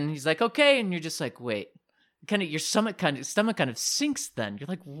fourth. And then he's like, okay. And you're just like, wait. Your stomach kind of sinks then. You're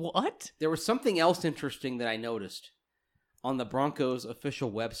like, what? There was something else interesting that I noticed on the Broncos official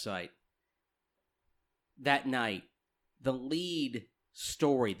website that night. The lead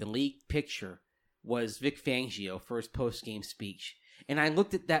story, the lead picture was Vic Fangio for his post-game speech. And I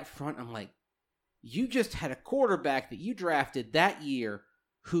looked at that front, I'm like, you just had a quarterback that you drafted that year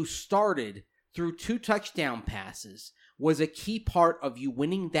who started through 2 touchdown passes, was a key part of you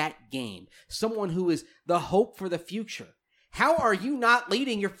winning that game. Someone who is the hope for the future. How are you not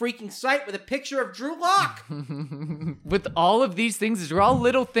leading your freaking site with a picture of Drew Lock? With all of these things, they're all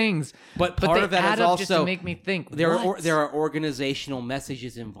little things. But part they of that add is up also just to make me think. There are organizational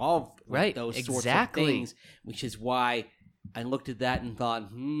messages involved with right, those sorts exactly. of things, which is why I looked at that and thought,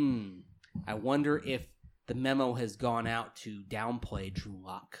 I wonder if the memo has gone out to downplay Drew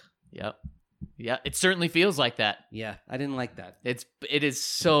Lock. Yep. Yeah, it certainly feels like that. Yeah, I didn't like that. It is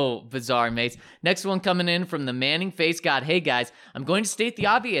so bizarre, mates. Next one coming in from the Manning Face God. Hey, guys, I'm going to state the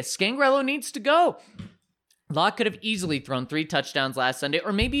obvious. Scangarello needs to go. Locke could have easily thrown 3 touchdowns last Sunday,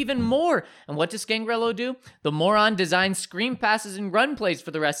 or maybe even more. And what does Scangarello do? The moron designed screen passes and run plays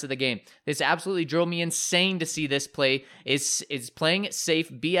for the rest of the game. This absolutely drove me insane to see this play is playing it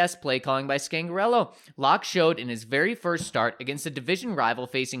safe BS play calling by Scangarello. Locke showed in his very first start against a division rival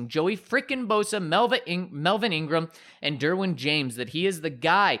facing Joey frickin' Bosa, Melvin Ingram, and Derwin James that he is the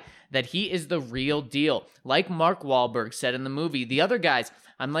guy, that he is the real deal. Like Mark Wahlberg said in the movie, the other guys,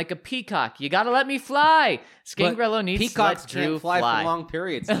 I'm like a peacock. You gotta let me fly. Scangarello needs peacocks to let Drew can't fly for long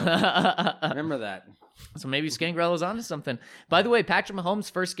periods. Remember that. So maybe Scangarello's onto something. By the way, Patrick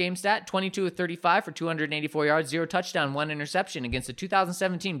Mahomes' first game stat, 22 of 35 for 284 yards, 0 touchdown, 1 interception against the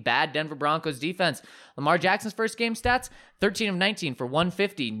 2017 bad Denver Broncos defense. Lamar Jackson's first game stats, 13 of 19 for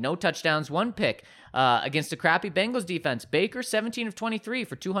 150, no touchdowns, 1 pick against a crappy Bengals defense. Baker, 17 of 23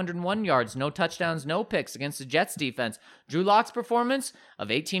 for 201 yards, no touchdowns, no picks against the Jets defense. Drew Lock's performance of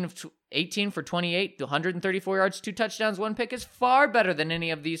 18 for 28, 134 yards, 2 touchdowns, 1 pick is far better than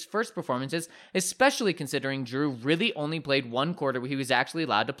any of these first performances, especially considering Drew really only played 1 quarter where he was actually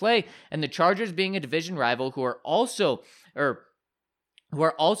allowed to play, and the Chargers being a division rival who are also,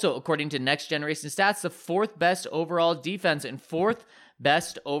 according to Next Generation Stats, the 4th best overall defense and 4th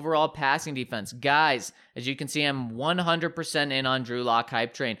best overall passing defense. Guys, as you can see, I'm 100% in on Drew Lock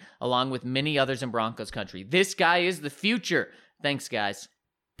hype train, along with many others in Broncos country. This guy is the future. Thanks, guys.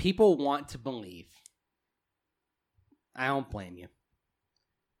 People want to believe. I don't blame you.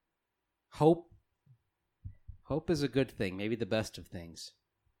 Hope is a good thing, maybe the best of things.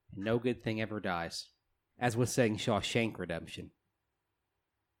 And no good thing ever dies. As was saying Shawshank Redemption.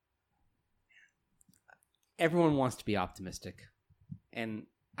 Everyone wants to be optimistic. And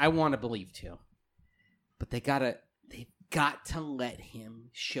I want to believe too. But they've got to let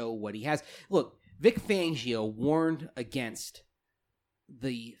him show what he has. Look, Vic Fangio warned against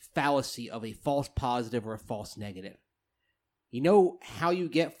the fallacy of a false positive or a false negative. You know how you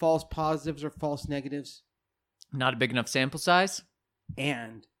get false positives or false negatives? Not a big enough sample size.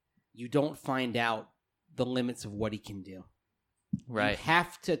 And you don't find out the limits of what he can do. Right. You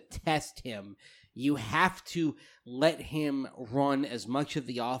have to test him. You have to let him run as much of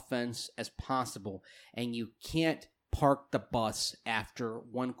the offense as possible. And you can't park the bus after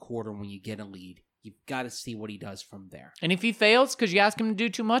 1 quarter when you get a lead. You've got to see what he does from there. And if he fails because you ask him to do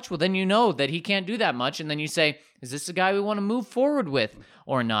too much, well, then you know that he can't do that much. And then you say, is this a guy we want to move forward with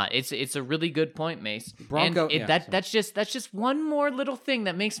or not? It's a really good point, Mace. That's just one more little thing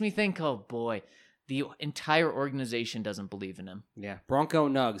that makes me think, oh, boy, the entire organization doesn't believe in him. Yeah, Bronco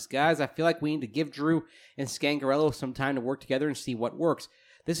Nugs. Guys, I feel like we need to give Drew and Scangarello some time to work together and see what works.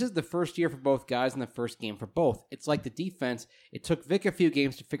 This is the first year for both guys and the first game for both. It's like the defense. It took Vic a few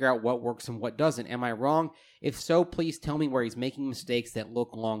games to figure out what works and what doesn't. Am I wrong? If so, please tell me where he's making mistakes that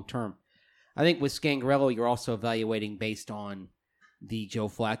look long-term. I think with Scangarello, you're also evaluating based on the Joe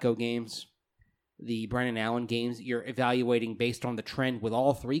Flacco games, the Brennan Allen games. You're evaluating based on the trend with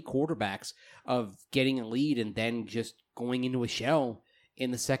all three quarterbacks of getting a lead and then just going into a shell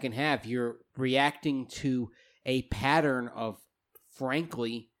in the second half. You're reacting to a pattern of,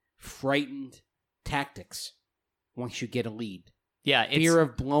 frankly, frightened tactics once you get a lead. Yeah, Fear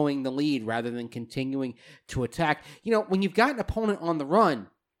of blowing the lead rather than continuing to attack. When you've got an opponent on the run,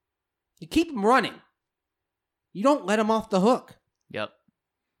 you keep them running. You don't let them off the hook. Yep.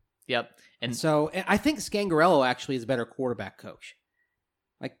 And so I think Scangarello actually is a better quarterback coach.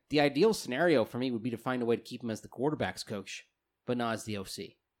 Like, the ideal scenario for me would be to find a way to keep him as the quarterback's coach, but not as the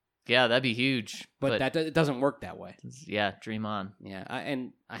OC. yeah, that'd be huge. But it doesn't work that way. Yeah, dream on. Yeah,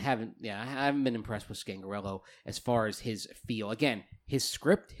 I haven't been impressed with Scangarello as far as his feel. Again, his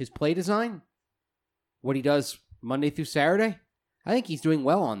script, his play design, what he does Monday through Saturday, I think he's doing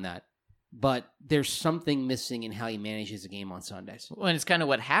well on that. But there's something missing in how he manages the game on Sundays. Well, and it's kind of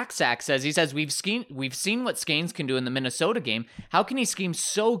what Hacksack says. He says, we've seen what Scanes can do in the Minnesota game. How can he scheme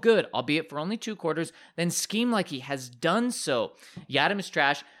so good, albeit for only 2 quarters, then scheme like he has done so? Yadam is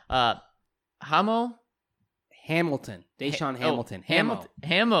trash. Hamilton. Deshaun Hamilton.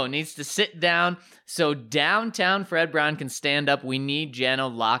 Hamo needs to sit down so downtown Fred Brown can stand up. We need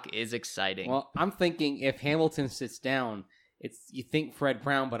Jano. Locke is exciting. Well, I'm thinking if Hamilton sits down, you think Fred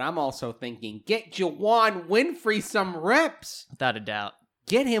Brown, but I'm also thinking get Juwan Winfrey some reps. Without a doubt.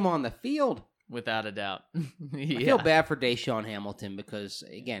 Get him on the field. Without a doubt. Yeah. I feel bad for Deshaun Hamilton because,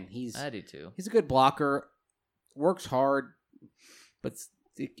 again, I do too. He's a good blocker, works hard, but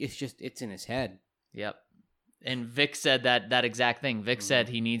it's in his head. Yep. And Vic said that exact thing. Vic said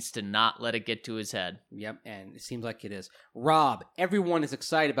he needs to not let it get to his head. Yep, and it seems like it is. Rob, everyone is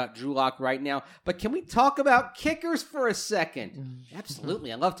excited about Drew Lock right now, but can we talk about kickers for a second?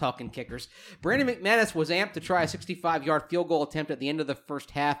 Absolutely, I love talking kickers. Brandon McManus was amped to try a 65-yard field goal attempt at the end of the first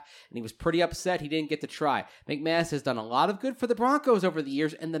half, and he was pretty upset he didn't get to try. McManus has done a lot of good for the Broncos over the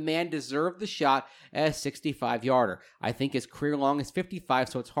years, and the man deserved the shot as a 65-yarder. I think his career long is 55,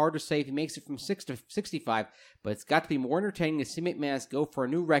 so it's hard to say if he makes it from 6 to 65, but it's got to be more entertaining to see McManus go for a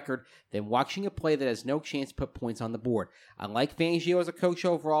new record than watching a play that has no chance to put points on the board. I like Fangio as a coach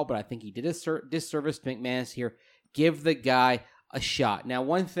overall, but I think he did a disservice to McManus here. Give the guy a shot. Now,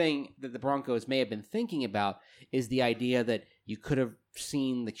 one thing that the Broncos may have been thinking about is the idea that you could have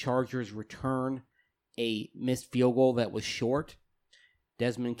seen the Chargers return a missed field goal that was short.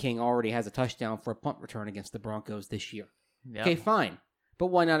 Desmond King already has a touchdown for a punt return against the Broncos this year. Yep. Okay, fine. But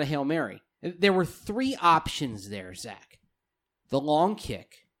why not a Hail Mary? There were 3 options there, Zach. The long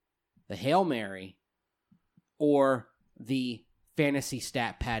kick, the Hail Mary, or the fantasy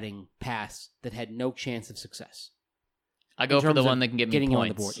stat padding pass that had no chance of success. I go for the one that can get me points. On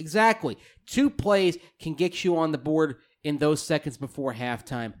the board. Exactly. 2 plays can get you on the board in those seconds before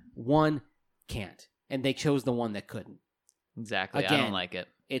halftime. 1 can't. And they chose the one that couldn't. Exactly. Again, I don't like it.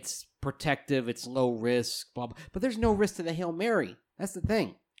 It's protective. It's low risk. Blah, blah. But there's no risk to the Hail Mary. That's the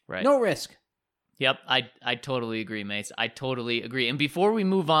thing. Right. No risk. Yep, I totally agree, Mace. I totally agree. And before we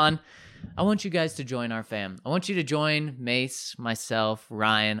move on, I want you guys to join our fam. I want you to join Mace, myself,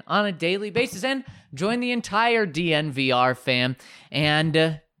 Ryan on a daily basis and join the entire DNVR fam.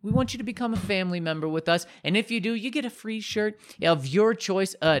 And we want you to become a family member with us. And if you do, you get a free shirt of your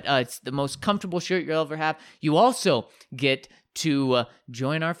choice. It's the most comfortable shirt you'll ever have. You also get to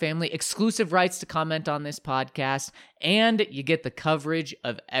join our family, exclusive rights to comment on this podcast, and you get the coverage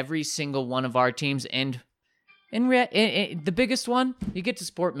of every single one of our teams. And the biggest one, you get to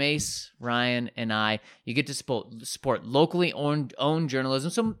support Mace, Ryan, and I. You get to support locally owned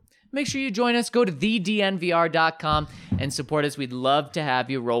journalism. So make sure you join us. Go to thednvr.com and support us. We'd love to have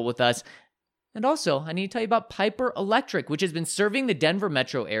you roll with us. And also, I need to tell you about Piper Electric, which has been serving the Denver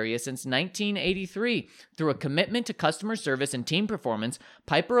metro area since 1983. Through a commitment to customer service and team performance,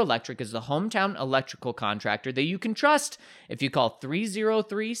 Piper Electric is the hometown electrical contractor that you can trust. If you call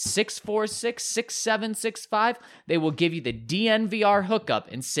 303-646-6765, they will give you the DNVR hookup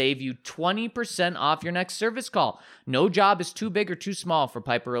and save you 20% off your next service call. No job is too big or too small for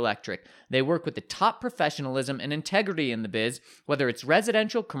Piper Electric. They work with the top professionalism and integrity in the biz, whether it's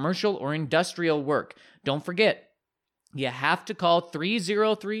residential, commercial, or industrial work. Don't forget, you have to call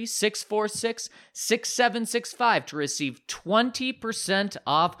 303-646-6765 to receive 20%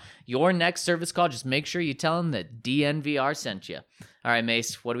 off your next service call. Just make sure you tell them that DNVR sent you. All right,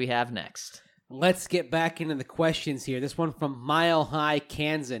 Mace, what do we have next? Let's get back into the questions here. This one from Mile High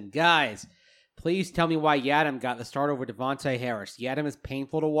Kansan. Guys, please tell me why Yadam got the start over Devontae Harris. Yadam is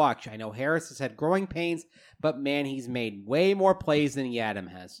painful to watch. I know Harris has had growing pains, but man, he's made way more plays than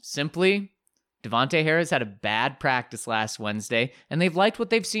Yadam has. Simply, Devontae Harris had a bad practice last Wednesday, and they've liked what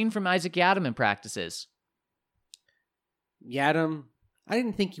they've seen from Isaac Yiadom in practices. Yiadom, I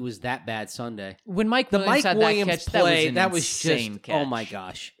didn't think he was that bad Sunday. When Mike The Williams Mike had Williams that catch, play, that was insane just, catch. oh my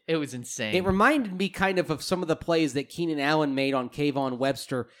gosh. It was insane. It reminded me kind of some of the plays that Keenan Allen made on Kayvon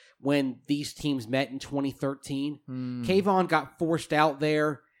Webster when these teams met in 2013. Kayvon got forced out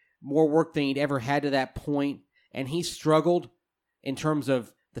there, more work than he'd ever had to that point, and he struggled in terms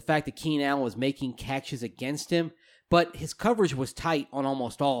of the fact that Keenan Allen was making catches against him, but his coverage was tight on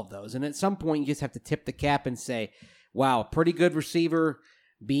almost all of those. And at some point, you just have to tip the cap and say, wow, pretty good receiver,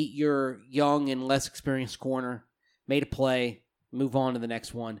 beat your young and less experienced corner, made a play, move on to the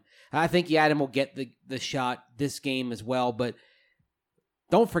next one. I think Yiadom will get the shot this game as well, but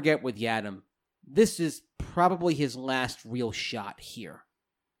don't forget with Yiadom, this is probably his last real shot here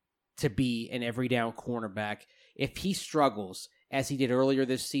to be an every down cornerback. If he struggles, as he did earlier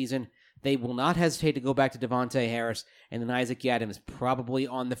this season, they will not hesitate to go back to Devontae Harris, and then Isaac Yiadom is probably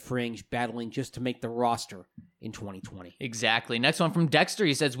on the fringe, battling just to make the roster in 2020. Exactly. Next one from Dexter.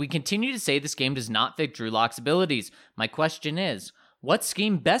 He says, we continue to say this game does not fit Drew Lock's abilities. My question is, what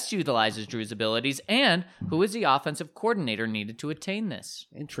scheme best utilizes Drew's abilities, and who is the offensive coordinator needed to attain this?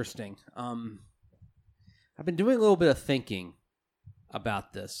 Interesting. I've been doing a little bit of thinking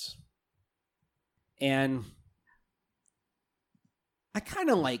about this, and I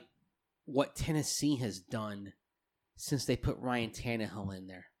kind of like what Tennessee has done since they put Ryan Tannehill in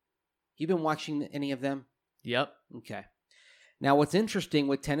there. You been watching any of them? Yep. Okay. Now, what's interesting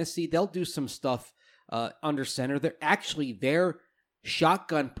with Tennessee, they'll do some stuff under center. Their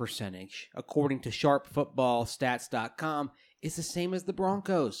shotgun percentage, according to sharpfootballstats.com, is the same as the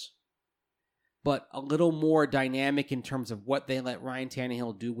Broncos, but a little more dynamic in terms of what they let Ryan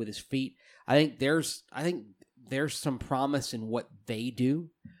Tannehill do with his feet. I think there's some promise in what they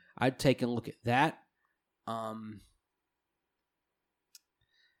do. I'd take a look at that.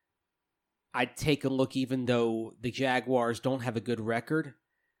 I'd take a look, even though the Jaguars don't have a good record,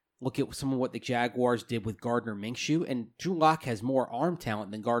 look at some of what the Jaguars did with Gardner Minshew, and Drew Lock has more arm talent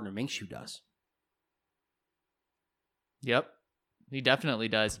than Gardner Minshew does. Yep, he definitely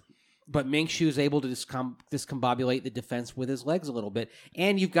does. But Minshew is able to discombobulate the defense with his legs a little bit,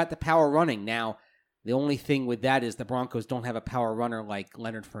 and you've got the power running. Now, the only thing with that is the Broncos don't have a power runner like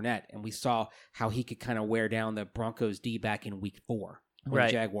Leonard Fournette, and we saw how he could kind of wear down the Broncos D back in Week 4 when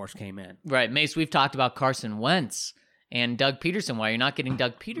the Jaguars came in. Right, Mace, we've talked about Carson Wentz and Doug Peterson. Why you're not getting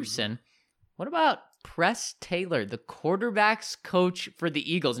Doug Peterson? What about Press Taylor, the quarterback's coach for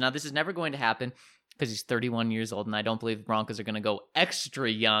the Eagles? Now, this is never going to happen because he's 31 years old, and I don't believe the Broncos are going to go extra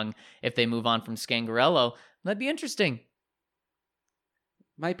young if they move on from Scangarello. That'd be interesting.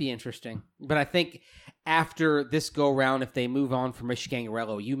 Might be interesting. But I think after this go-round, if they move on from Rich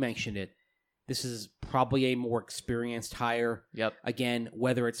Scangarello, you mentioned it, this is probably a more experienced hire. Yep. Again,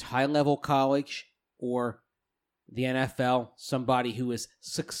 whether it's high-level college or the NFL, somebody who has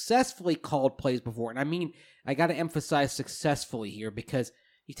successfully called plays before. And I mean, I got to emphasize successfully here, because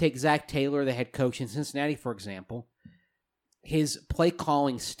you take Zach Taylor, the head coach in Cincinnati, for example, his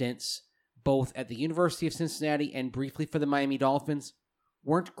play-calling stints, both at the University of Cincinnati and briefly for the Miami Dolphins,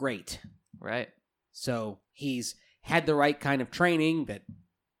 weren't great. Right. So he's had the right kind of training that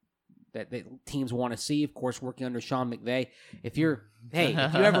teams want to see, of course, working under Sean McVay. If you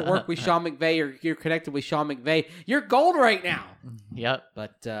ever work with Sean McVay or you're connected with Sean McVay, you're gold right now. Yep.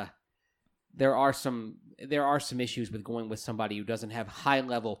 But there are some issues with going with somebody who doesn't have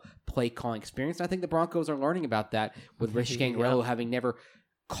high-level play-calling experience. I think the Broncos are learning about that with Rich Scangarello having never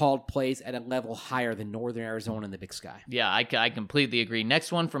called plays at a level higher than Northern Arizona and the Big Sky. Yeah, I completely agree.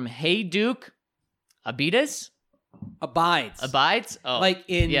 Next one from Hey Duke. Abides? Abides? Oh, like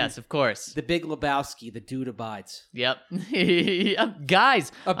in yes, of course. The Big Lebowski, the dude abides. Yep. Yep.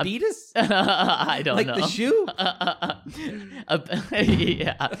 Guys. Abides? I don't know. Like the shoe?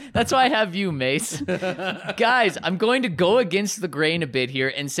 Yeah. That's why I have you, Mace. Guys, I'm going to go against the grain a bit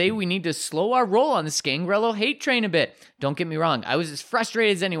here and say we need to slow our roll on the Scangarello hate train a bit. Don't get me wrong. I was as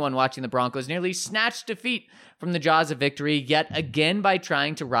frustrated as anyone watching the Broncos nearly snatched defeat from the jaws of victory yet again by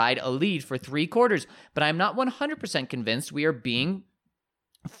trying to ride a lead for 3 quarters. But I'm not 100% convinced we are being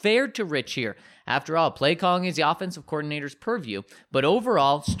fair to Rich here. After all, play calling is the offensive coordinator's purview, but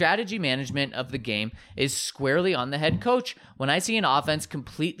overall, strategy management of the game is squarely on the head coach. When I see an offense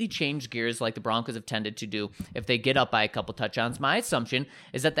completely change gears like the Broncos have tended to do if they get up by a couple touchdowns, my assumption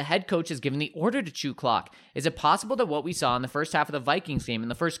is that the head coach has given the order to chew clock. Is it possible that what we saw in the first half of the Vikings game in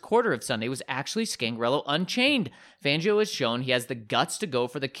the first quarter of Sunday was actually Scangarello unchained? Fangio has shown he has the guts to go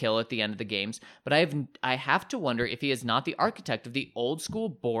for the kill at the end of the games, but I have to wonder if he is not the architect of the old school,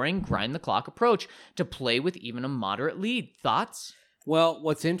 boring, grind the clock approach to play with even a moderate lead. Thoughts? Well,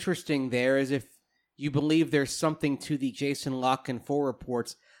 what's interesting there is if you believe there's something to the Jason Lock and 4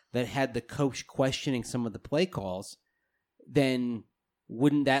 reports that had the coach questioning some of the play calls, then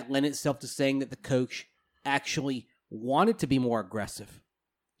wouldn't that lend itself to saying that the coach actually wanted to be more aggressive?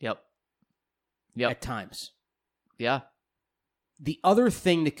 Yep. At times. Yeah. The other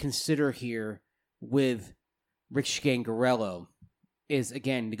thing to consider here with Rick Scangarello is,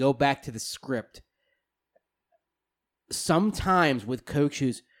 again, to go back to the script. Sometimes with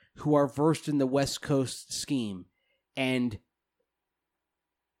coaches who are versed in the West Coast scheme and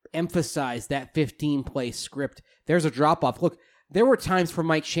emphasize that 15-play script, there's a drop-off. Look, there were times for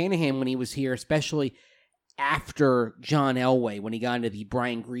Mike Shanahan when he was here, especially after John Elway, when he got into the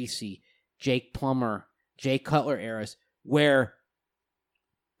Brian Griese, Jake Plummer, Jay Cutler eras, where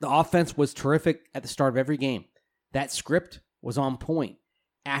the offense was terrific at the start of every game. That script was on point.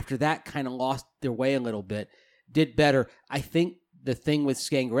 After that, kind of lost their way a little bit, did better. I think the thing with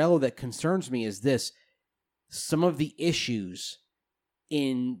Scangarello that concerns me is this. Some of the issues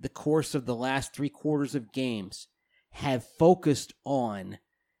in the course of the last 3 quarters of games have focused on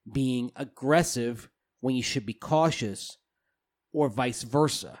being aggressive when you should be cautious, or vice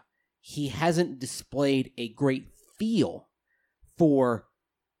versa. He hasn't displayed a great feel for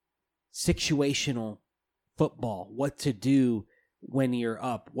situational football, what to do when you're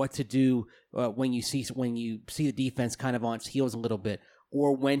up, what to do when you see the defense kind of on its heels a little bit,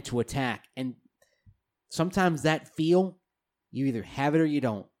 or when to attack. And sometimes that feel, you either have it or you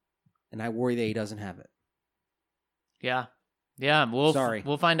don't. And I worry that he doesn't have it. Yeah.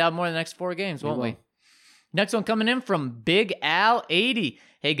 We'll find out more in the next 4 games, won't we? Next one coming in from Big Al 80.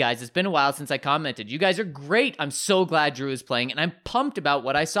 Hey guys, it's been a while since I commented. You guys are great. I'm so glad Drew is playing, and I'm pumped about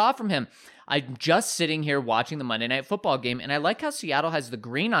what I saw from him. I'm just sitting here watching the Monday Night Football game, and I like how Seattle has the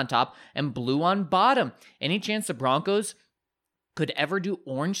green on top and blue on bottom. Any chance the Broncos could ever do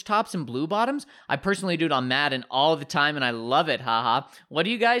orange tops and blue bottoms? I personally do it on Madden all the time, and I love it, haha. What do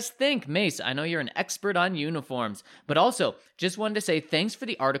you guys think? Mace, I know you're an expert on uniforms. But also, just wanted to say thanks for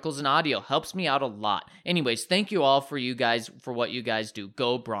the articles and audio. Helps me out a lot. Anyways, thank you all for what you guys do.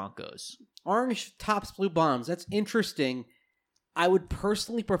 Go Broncos. Orange tops, blue bottoms. That's interesting. I would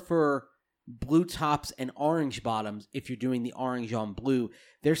personally prefer blue tops and orange bottoms if you're doing the orange on blue.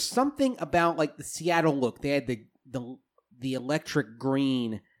 There's something about like the Seattle look. They had the electric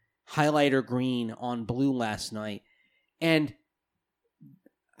green, highlighter green on blue last night. And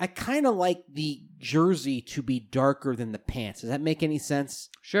I kind of like the jersey to be darker than the pants. Does that make any sense?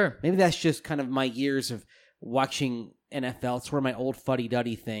 Sure. Maybe that's just kind of my years of watching NFL. It's sort of my old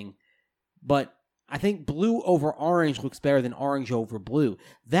fuddy-duddy thing. But I think blue over orange looks better than orange over blue.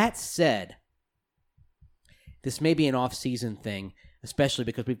 That said, this may be an off-season thing, especially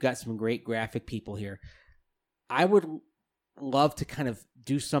because we've got some great graphic people here. I would love to kind of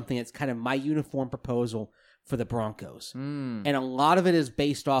do something that's kind of my uniform proposal for the Broncos. And a lot of it is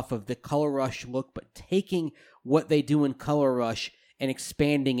based off of the Color Rush look, but taking what they do in Color Rush and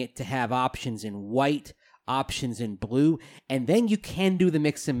expanding it to have options in white, options in blue, and then you can do the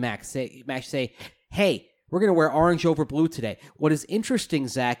mix and match. Say, hey, we're going to wear orange over blue today. What is interesting,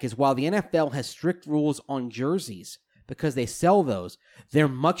 Zach, is while the NFL has strict rules on jerseys because they sell those, they're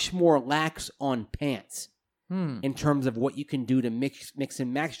much more lax on pants. In terms of what you can do to mix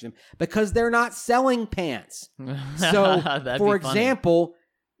and match them, because they're not selling pants. So, for example,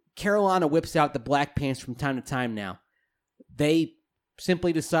 Carolina whips out the black pants from time to time now. They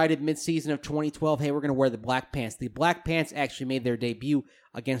simply decided mid-season of 2012, hey, we're going to wear the black pants. The black pants actually made their debut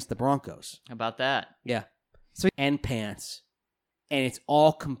against the Broncos. How about that? Yeah. And pants. And it's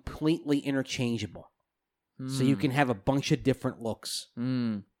all completely interchangeable. So you can have a bunch of different looks.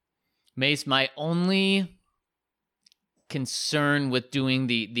 Mace, my only concern with doing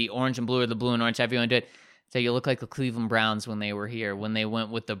the orange and blue or the blue and orange, however you want to do it, so you look like the Cleveland Browns when they were here, when they went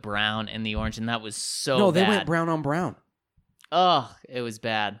with the brown and the orange, and that was so bad. No, they went brown on brown. Oh, it was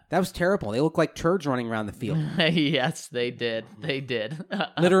bad. That was terrible. They looked like turds running around the field. Yes, they did. They did.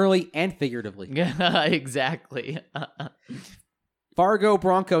 Literally and figuratively. Exactly. Fargo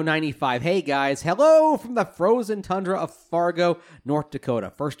Bronco 95. Hey guys, hello from the frozen tundra of Fargo, North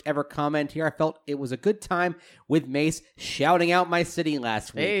Dakota. First ever comment here. I felt it was a good time with Mace shouting out my city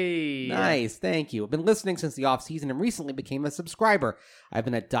last week. Hey. Nice, thank you. I've been listening since the offseason and recently became a subscriber. I've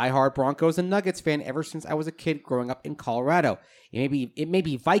been a diehard Broncos and Nuggets fan ever since I was a kid growing up in Colorado. It may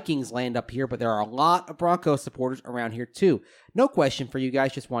be Vikings land up here, but there are a lot of Broncos supporters around here too. No question for you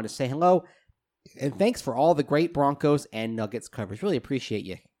guys, just wanted to say hello. And thanks for all the great Broncos and Nuggets coverage. Really appreciate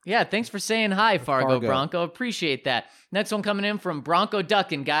you. Yeah, thanks for saying hi, Fargo Bronco. Appreciate that. Next one coming in from Bronco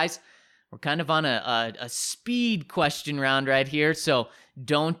Duckin', guys. We're kind of on a speed question round right here, so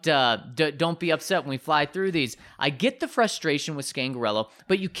don't be upset when we fly through these. I get the frustration with Scangarello,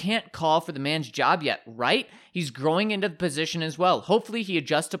 but you can't call for the man's job yet, right? He's growing into the position as well. Hopefully he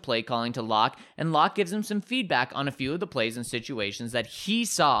adjusts to play calling to Locke, and Locke gives him some feedback on a few of the plays and situations that he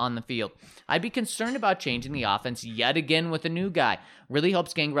saw on the field. I'd be concerned about changing the offense yet again with a new guy. Really hope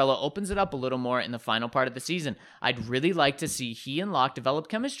Scangarello opens it up a little more in the final part of the season. I'd really like to see he and Locke develop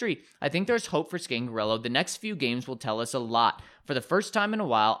chemistry. I think there's hope for Scangarello. The next few games will tell us a lot. For the first time in a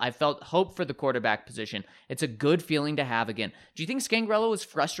while, I felt hope for the quarterback position. It's a good feeling to have again. Do you think Scangarello was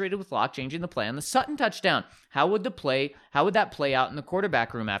frustrated with Locke changing the play on the Sutton touchdown? How would that play out in the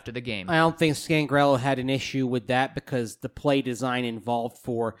quarterback room after the game? I don't think Scangarello had an issue with that because the play design involved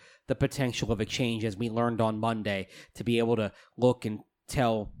for the potential of a change, as we learned on Monday, to be able to look and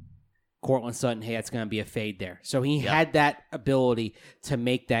tell Cortland Sutton, hey, it's going to be a fade there. So he had that ability to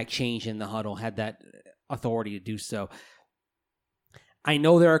make that change in the huddle, had that authority to do so. I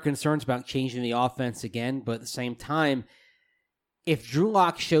know there are concerns about changing the offense again, but at the same time, if Drew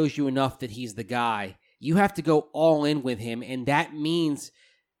Lock shows you enough that he's the guy, you have to go all in with him, and that means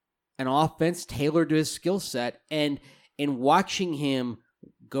an offense tailored to his skill set. And in watching him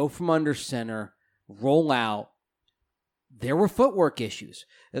go from under center, roll out, there were footwork issues.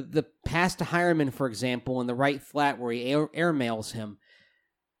 The pass to Hireman, for example, in the right flat where he airmails him,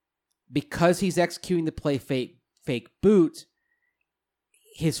 because he's executing the play fake boot,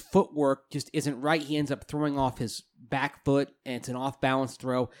 his footwork just isn't right. He ends up throwing off his back foot, and it's an off-balance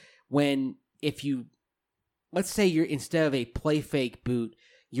throw. When let's say you're, instead of a play fake boot,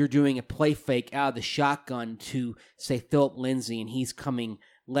 you're doing a play fake out of the shotgun to, say, Philip Lindsay, and he's coming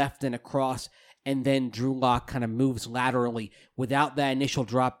left and across, and then Drew Lock kind of moves laterally without that initial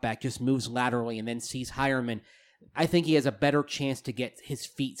drop back, just moves laterally and then sees Hireman. I think he has a better chance to get his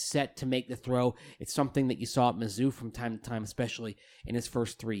feet set to make the throw. It's something that you saw at Mizzou from time to time, especially in his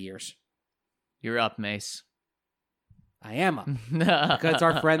first 3 years. You're up, Mace. I am up. Because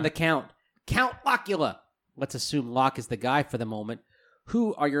our friend, the Count Lockula. Let's assume Locke is the guy for the moment.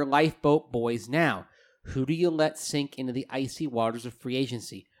 Who are your lifeboat boys now? Who do you let sink into the icy waters of free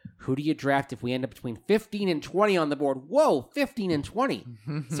agency? Who do you draft if we end up between 15 and 20 on the board? Whoa, 15 and 20.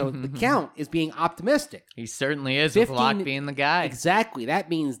 So the Count is being optimistic. He certainly is, 15, with Locke being the guy. Exactly. That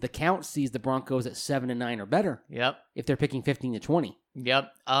means the Count sees the Broncos at 7 and 9 or better. Yep. If they're picking 15 to 20.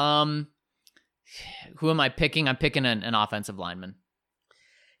 Yep. Who am I picking? I'm picking an offensive lineman.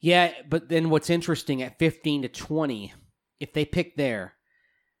 Yeah, but then what's interesting, at 15 to 20, if they pick there,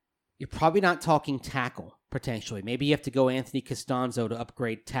 you're probably not talking tackle, potentially. Maybe you have to go Anthony Costanzo to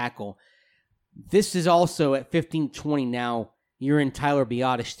upgrade tackle. This is also at 15-20 now, you're in Tyler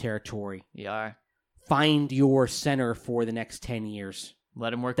Biadasz territory. You are. Find your center for the next 10 years.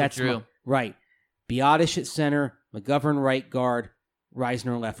 Let him work with Drew. Right. Biadasz at center, McGovern right guard,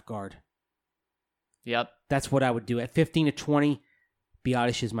 Reisner left guard. Yep. That's what I would do. At 15-20,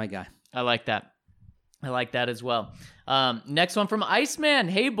 Biadasz is my guy. I like that. I like that as well. Next one from Iceman.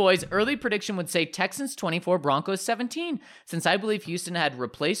 Hey, boys. Early prediction would say Texans 24, Broncos 17, since I believe Houston had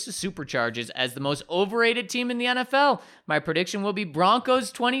replaced the Superchargers as the most overrated team in the NFL. My prediction will be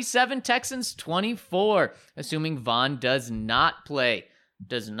Broncos 27, Texans 24, assuming Vaughn does not play.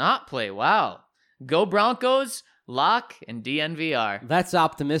 Does not play. Wow. Go Broncos, Locke, and DNVR. That's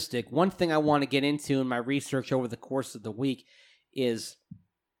optimistic. One thing I want to get into in my research over the course of the week is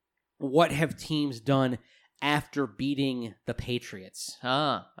what have teams done after beating the Patriots?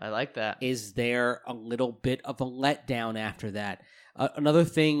 I like that. Is there a little bit of a letdown after that? Another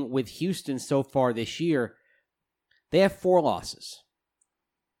thing with Houston so far this year, they have 4 losses.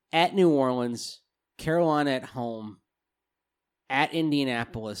 At New Orleans, Carolina at home, at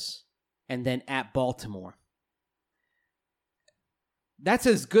Indianapolis, and then at Baltimore. That's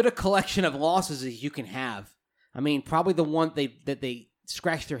as good a collection of losses as you can have. I mean, probably the one that they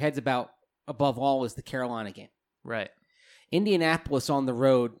scratch their heads about above all is the Carolina game. Right. Indianapolis on the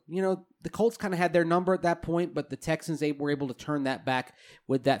road, the Colts kind of had their number at that point, but the Texans were able to turn that back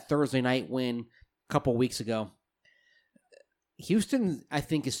with that Thursday night win a couple weeks ago. Houston, I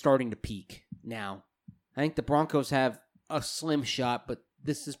think, is starting to peak now. I think the Broncos have a slim shot, but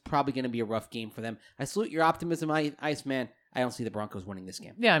this is probably going to be a rough game for them. I salute your optimism, Iceman. I don't see the Broncos winning this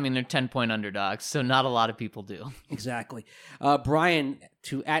game. Yeah, I mean, they're 10-point underdogs, so not a lot of people do. Exactly. Brian,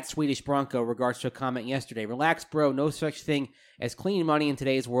 to @SwedishBronco, regards to a comment yesterday. Relax, bro. No such thing as clean money in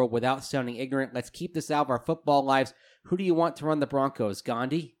today's world without sounding ignorant. Let's keep this out of our football lives. Who do you want to run the Broncos?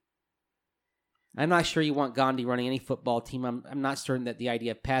 Gandhi? I'm not sure you want Gandhi running any football team. I'm not certain that the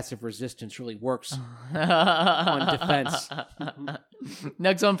idea of passive resistance really works on defense.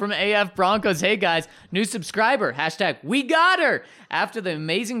 Next one from AF Broncos. Hey guys, new subscriber, #we got her after the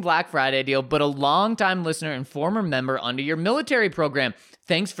amazing Black Friday deal, but a longtime listener and former member under your military program.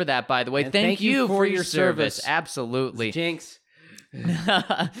 Thanks for that, by the way. And Thank you for your service. Absolutely. Jinx.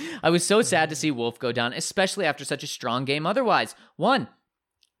 I was so sad to see Wolfe go down, especially after such a strong game otherwise. 1,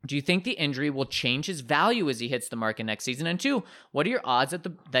 do you think the injury will change his value as he hits the market next season? And 2, what are your odds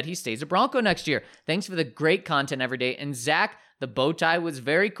that he stays a Bronco next year? Thanks for the great content every day. And Zach, the bow tie was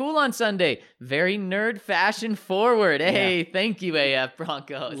very cool on Sunday. Very nerd fashion forward. Hey, Thank you, AF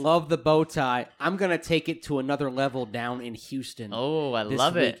Broncos. Love the bow tie. I'm going to take it to another level down in Houston. Oh, I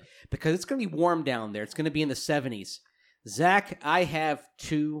love it. Because it's going to be warm down there. It's going to be in the 70s. Zach, I have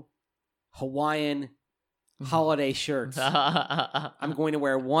 2 Hawaiian holiday shirts. I'm going to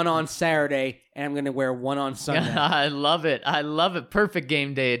wear one on Saturday, and I'm going to wear one on Sunday. I love it. I love it. Perfect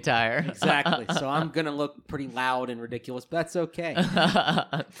game day attire. Exactly. So I'm going to look pretty loud and ridiculous, but that's okay.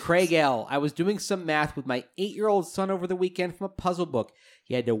 Craig L. I was doing some math with my 8-year-old son over the weekend from a puzzle book.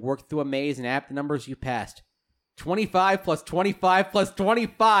 He had to work through a maze and add the numbers you passed. 25 plus 25 plus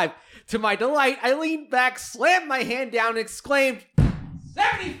 25. To my delight, I leaned back, slammed my hand down, and exclaimed,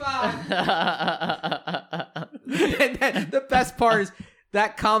 75! And then the best part is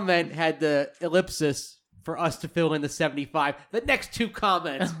that comment had the ellipsis for us to fill in the 75. The next 2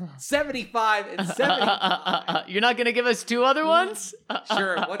 comments, 75 and 75. You're not going to give us 2 other ones?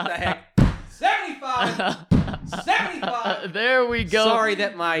 Sure, what the heck. 75! 75! There we go. Sorry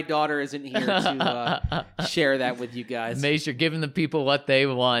that my daughter isn't here to share that with you guys. Mace, you're giving the people what they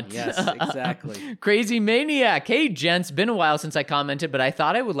want. Yes, exactly. Crazy Maniac. Hey, gents, been a while since I commented, but I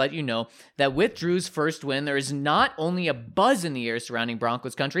thought I would let you know that with Drew's first win, there is not only a buzz in the air surrounding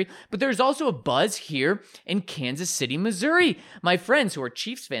Broncos country, but there's also a buzz here in Kansas City, Missouri. My friends who are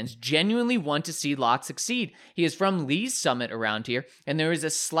Chiefs fans genuinely want to see Locke succeed. He is from Lee's Summit around here, and there is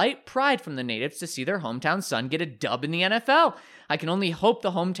a slight pride from the natives to see their hometown son get a dub in the NFL. I can only hope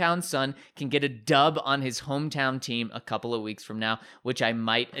the hometown son can get a dub on his hometown team a couple of weeks from now, which I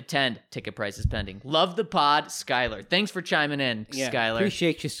might attend. Ticket prices pending. Love the pod, Skylar. Thanks for chiming in, Skylar.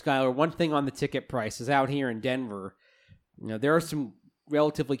 Appreciate you, Skylar. One thing on the ticket prices out here in Denver, there are some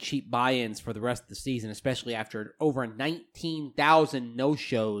relatively cheap buy-ins for the rest of the season, especially after over 19,000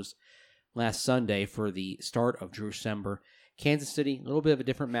 no-shows last Sunday for the start of December. Kansas City, a little bit of a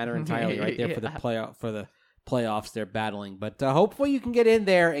different matter entirely, right there for the playoffs they're battling. But hopefully you can get in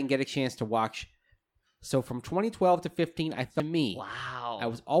there and get a chance to watch. So from 2012 to 15, I thought wow. I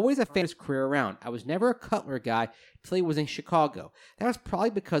was always a fan of his career around. I was never a Cutler guy until he was in Chicago. That was probably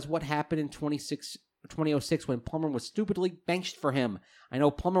because what happened in 2006 when Plummer was stupidly benched for him. I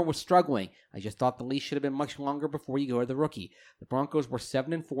know Plummer was struggling. I just thought the leash should have been much longer before you go to the rookie. The Broncos were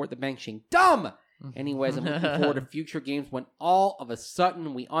 7-4 at the benching. Dumb! Anyways, I'm looking forward to future games when all of a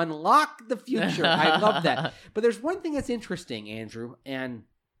sudden we unlock the future. I love that. But there's one thing that's interesting, Andrew, and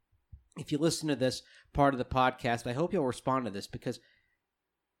if you listen to this part of the podcast, I hope you'll respond to this, because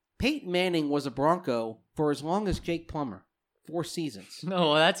Peyton Manning was a Bronco for as long as Jake Plummer, 4 seasons.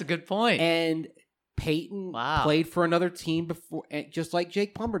 No, that's a good point. And Peyton played for another team before, just like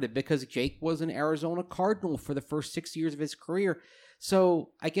Jake Plummer did, because Jake was an Arizona Cardinal for the first 6 years of his career.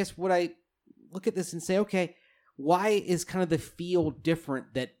 So I guess what I look at this and say, okay, why is kind of the feel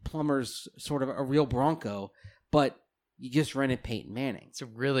different that Plummer's sort of a real Bronco, but you just rented Peyton Manning? It's a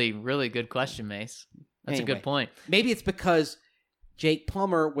really, really good question, Mace. That's a good point. Maybe it's because Jake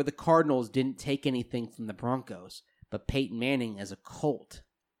Plummer with the Cardinals didn't take anything from the Broncos, but Peyton Manning as a Colt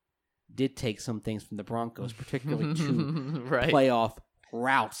did take some things from the Broncos, particularly 2 playoff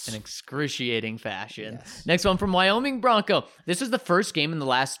routes. In excruciating fashion. Yes. Next one from Wyoming Bronco. This was the first game in the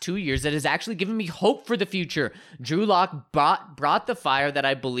last 2 years that has actually given me hope for the future. Drew Lock brought the fire that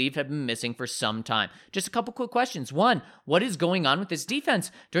I believe had been missing for some time. Just a couple quick questions. 1, what is going on with this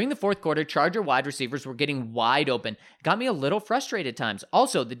defense? During the fourth quarter, Charger wide receivers were getting wide open. It got me a little frustrated at times.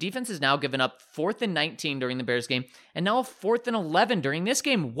 Also, the defense has now given up 4th and 19 during the Bears game, and now a 4th and 11 during this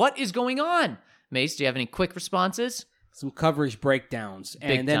game. What is going on? Mace, do you have any quick responses? Some coverage breakdowns.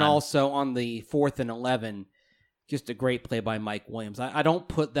 And then also on the 4th and 11, just a great play by Mike Williams. I don't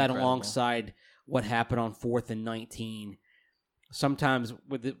put that Incredible. alongside what happened on 4th and 19. Sometimes,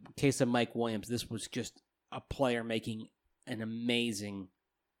 with the case of Mike Williams, this was just a player making an amazing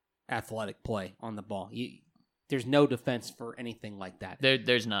athletic play on the ball. There's no defense for anything like that.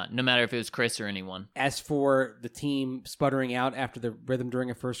 There's not, no matter if it was Chris or anyone. As for the team sputtering out after the rhythm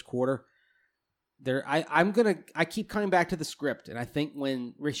during a first quarter, I keep coming back to the script, and I think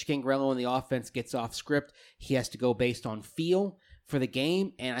when Rich Gangrello in the offense gets off script, he has to go based on feel for the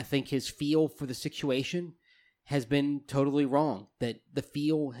game, and I think his feel for the situation has been totally wrong. That the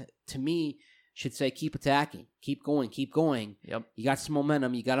feel, to me, should say keep attacking, keep going. Yep. You got some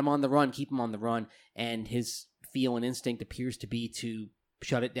momentum, you got him on the run, keep him on the run, and his feel and instinct appears to be to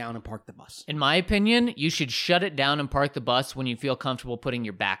shut it down and park the bus. In my opinion, you should shut it down and park the bus when you feel comfortable putting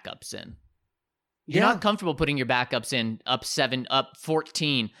your backups in. You're not comfortable putting your backups in up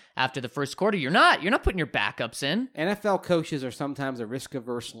 14 after the first quarter. You're not putting your backups in. NFL coaches are sometimes a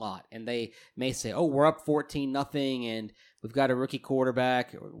risk-averse lot, and they may say, oh, we're up 14-0, and we've got a rookie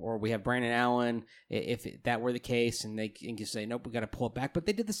quarterback, or we have Brandon Allen, if that were the case, and they can just say, nope, we got to pull it back. But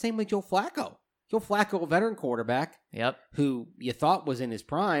they did the same with Joe Flacco. Joe Flacco, a veteran quarterback, Yep. who you thought was in his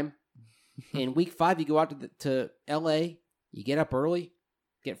prime. In week 5, you go out to L.A., you get up early,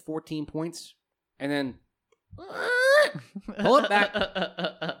 get 14 points, and then pull it back.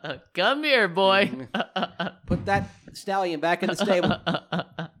 Come here, boy. Put that stallion back in the stable.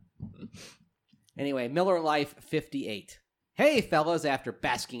 Anyway, Miller Life 58. Hey, fellas, after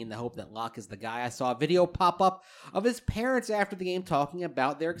basking in the hope that Locke is the guy, I saw a video pop up of his parents after the game talking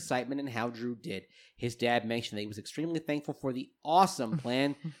about their excitement and how Drew did. His dad mentioned that he was extremely thankful for the awesome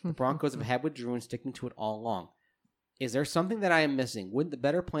plan the Broncos have had with Drew and sticking to it all along. Is there something that I am missing? Wouldn't the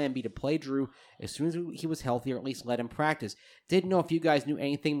better plan be to play Drew as soon as he was healthy, or at least let him practice? Didn't know if you guys knew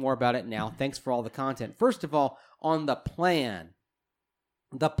anything more about it now. Thanks for all the content. First of all, on the plan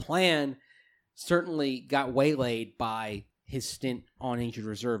certainly got waylaid by his stint on injured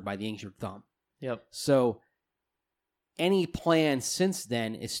reserve, by the injured thumb. Yep. So any plan since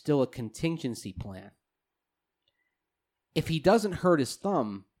then is still a contingency plan. If he doesn't hurt his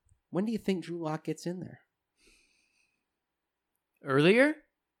thumb, when do you think Drew Lock gets in there? Earlier?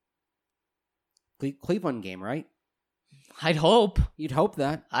 Cleveland game, right? I'd hope. You'd hope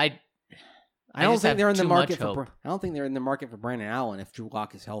that. I don't just think have they're in the too market much for. hope. I don't think they're in the market for Brandon Allen if Drew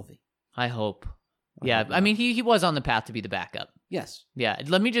Lock is healthy. I hope. Yeah, I mean, he was on the path to be the backup. Yes. Yeah,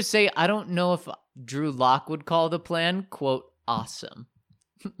 let me just say, I don't know if Drew Lock would call the plan, quote, awesome.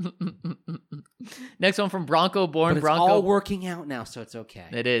 Next one from Bronco-born. But it's all working out now, so it's okay.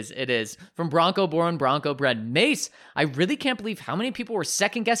 It is. From Bronco-born, Bronco-bred Mace, I really can't believe how many people were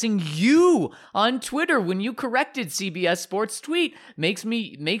second-guessing you on Twitter when you corrected CBS Sports tweet. Makes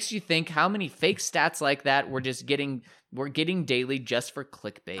you think how many fake stats like that we're getting daily just for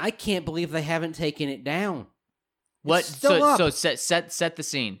clickbait. I can't believe they haven't taken it down. What? It's still up. So set the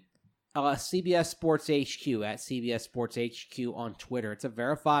scene. CBS Sports HQ, at CBS Sports HQ on Twitter. It's a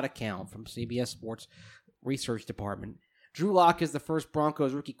verified account from CBS Sports Research Department. Drew Lock is the first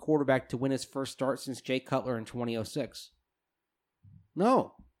Broncos rookie quarterback to win his first start since Jay Cutler in 2006.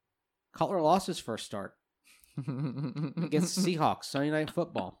 No. Cutler lost his first start against the Seahawks, Sunday Night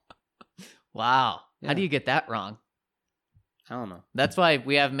Football. Wow. Yeah. How do you get that wrong? I don't know. That's why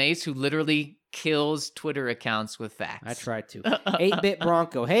we have Mace, who literally kills Twitter accounts with facts. I tried to. 8-Bit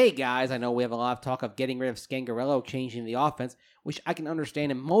Bronco. Hey, guys, I know we have a lot of talk of getting rid of Scangarello, changing the offense, which I can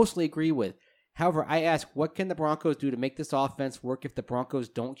understand and mostly agree with. However, I ask, what can the Broncos do to make this offense work if the Broncos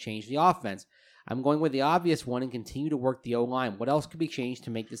don't change the offense? I'm going with the obvious one and continue to work the O-line. What else could be changed to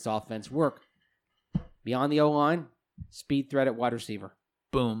make this offense work? Beyond the O-line, speed threat at wide receiver.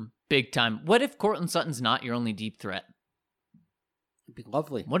 Boom. Big time. What if Courtland Sutton's not your only deep threat? It'd be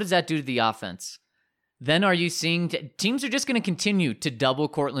lovely. What does that do to the offense? Then are you seeing teams are just going to continue to double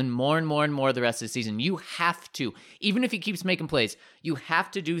Courtland more and more the rest of the season? You have to. Even if he keeps making plays, you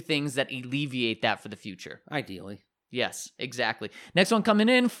have to do things that alleviate that for the future. Ideally. Yes, exactly. Next one coming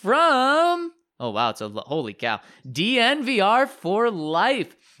in from... Oh, wow, holy cow. DNVR for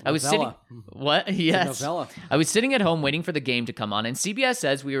life. Novella. I was sitting... What? Yes. Novella. I was sitting at home waiting for the game to come on, and CBS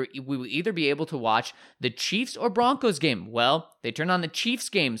says we will either be able to watch the Chiefs or Broncos game. Well, they turned on the Chiefs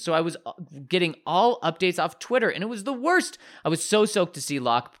game, so I was getting all updates off Twitter, and it was the worst. I was so stoked to see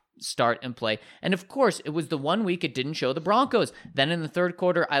Locke start and play. And of course, it was the 1 week it didn't show the Broncos. Then in the third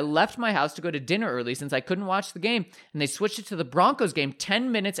quarter, I left my house to go to dinner early since I couldn't watch the game, and they switched it to the Broncos game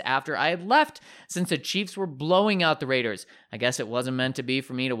 10 minutes after I had left since the Chiefs were blowing out the Raiders. I guess it wasn't meant to be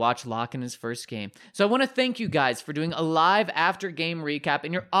for me to watch Locke in his first game. So I want to thank you guys for doing a live after game recap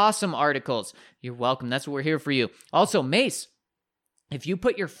and your awesome articles. You're welcome. That's what we're here for you. Also, Mace, if you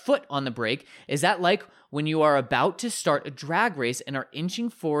put your foot on the brake, is that like when you are about to start a drag race and are inching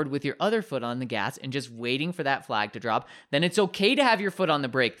forward with your other foot on the gas and just waiting for that flag to drop? Then it's okay to have your foot on the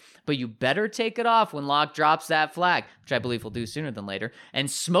brake, but you better take it off when Locke drops that flag, which I believe he'll do sooner than later,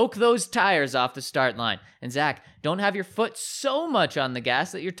 and smoke those tires off the start line. And Zach, don't have your foot so much on the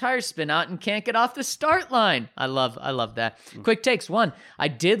gas that your tires spin out and can't get off the start line. I love that. Quick takes. One, I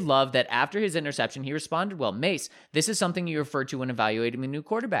did love that after his interception, he responded well. Mace, this is something you refer to when evaluating a new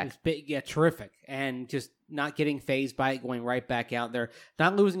quarterback. Yeah, terrific. And just not getting fazed by it, going right back out there,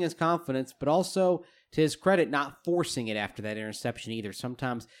 not losing his confidence, but also, to his credit, not forcing it after that interception either.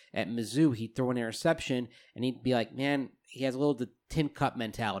 Sometimes at Mizzou, he'd throw an interception, and he'd be like, man, he has a little tin cup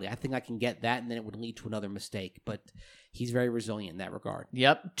mentality. I think I can get that, and then it would lead to another mistake. But he's very resilient in that regard.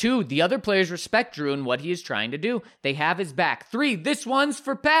 Yep. 2, the other players respect Drew and what he is trying to do. They have his back. 3, this one's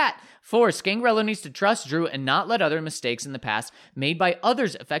for Pat. 4, Scangarello needs to trust Drew and not let other mistakes in the past made by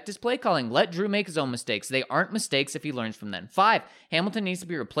others affect his play calling. Let Drew make his own mistakes. They aren't mistakes if he learns from them. 5, Hamilton needs to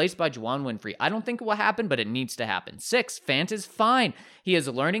be replaced by Juwan Winfrey. I don't think it will happen, but it needs to happen. 6, Fant is fine. He is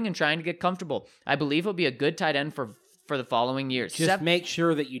learning and trying to get comfortable. I believe he'll be a good tight end for the following years. Just make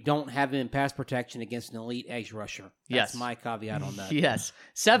sure that you don't have him in pass protection against an elite edge rusher. That's my caveat on that. Yes.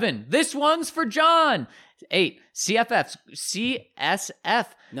 7, this one's for John. 8, CSF.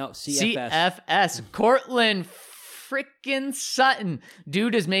 No, CFS. CFS. Cortland frickin' Sutton.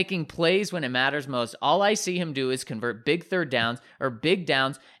 Dude is making plays when it matters most. All I see him do is convert big big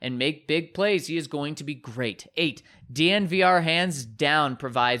downs and make big plays. He is going to be great. 8, DNVR hands down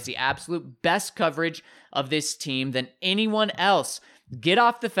provides the absolute best coverage of this team than anyone else. Get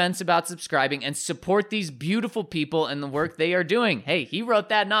off the fence about subscribing and support these beautiful people and the work they are doing. Hey, he wrote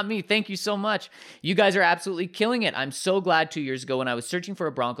that, not me. Thank you so much. You guys are absolutely killing it. I'm so glad 2 years ago when I was searching for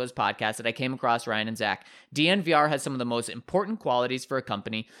a Broncos podcast that I came across Ryan and Zach. DNVR has some of the most important qualities for a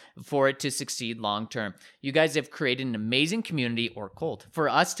company for it to succeed long term. You guys have created an amazing community, or cult, for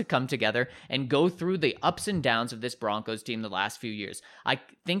us to come together and go through the ups and downs of this Broncos team the last few years. I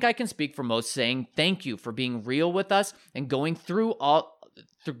think I can speak for most saying thank you for being real with us and going through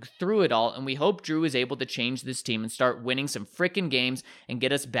it all, and we hope Drew is able to change this team and start winning some frickin' games and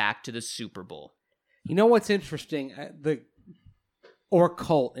get us back to the Super Bowl. You know what's interesting? Or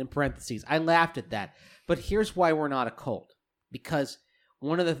cult, in parentheses. I laughed at that. But here's why we're not a cult. Because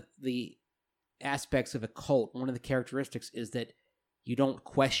one of the aspects of a cult, one of the characteristics is that you don't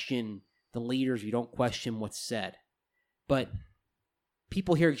question the leaders, you don't question what's said. But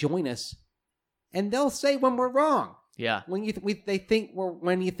people here join us, and they'll say when we're wrong. Yeah. When you think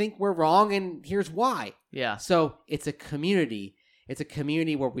we're wrong, and here's why. Yeah. So it's a community. It's a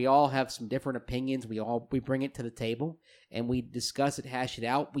community where we all have some different opinions. We bring it to the table and we discuss it, hash it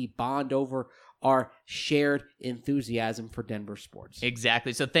out. We bond over our shared enthusiasm for Denver sports.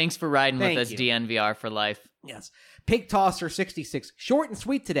 Exactly. So thanks for riding with us, DNVR for life. Yes. Pig Tosser 66. Short and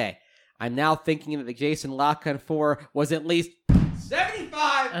sweet today. I'm now thinking that the Jason Lockton 4 was at least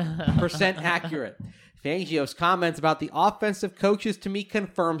 75% accurate. Fangio's comments about the offensive coaches to me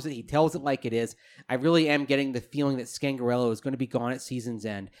confirms that he tells it like it is. I really am getting the feeling that Scangarello is going to be gone at season's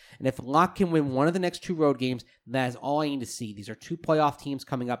end. And if Locke can win one of the next 2 road games, that is all I need to see. These are 2 playoff teams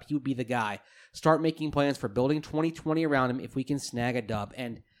coming up. He would be the guy. Start making plans for building 2020 around him if we can snag a dub.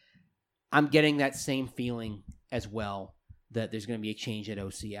 And I'm getting that same feeling as well, that there's going to be a change at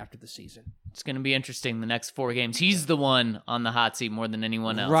OC after the season. It's going to be interesting the next 4 games. He's the one on the hot seat more than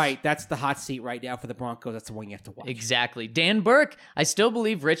anyone else. Right. That's the hot seat right now for the Broncos. That's the one you have to watch. Exactly. Dan Burke, I still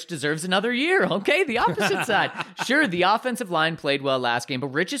believe Rich deserves another year. Okay, the opposite side. Sure, the offensive line played well last game, but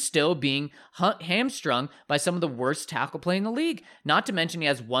Rich is still being hamstrung by some of the worst tackle play in the league. Not to mention he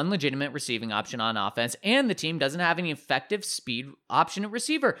has 1 legitimate receiving option on offense, and the team doesn't have any effective speed option at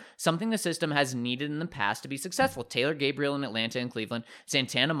receiver, something the system has needed in the past to be successful. Taylor Gabriel in Atlanta and Cleveland,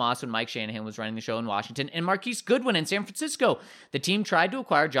 Santana Moss when Mike Shanahan was running the show in Washington, and Marquise Goodwin in San Francisco. The team tried to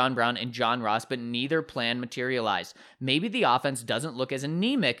acquire John Brown and John Ross, but neither plan materialized. Maybe the offense doesn't look as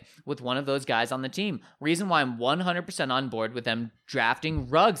anemic with one of those guys on the team. Reason why I'm 100% on board with them drafting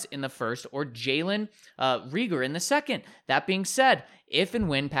Ruggs in the first or Jalen Reagor in the second. That being said, if and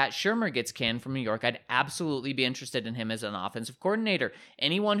when Pat Shurmur gets canned from New York, I'd absolutely be interested in him as an offensive coordinator.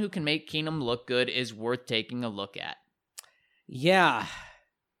 Anyone who can make Keenum look good is worth taking a look at. Yeah.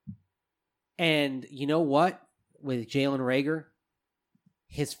 And you know what? With Jalen Reagor,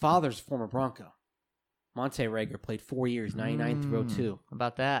 his father's a former Bronco. Monte Reagor played 4 years, 99 through 02. How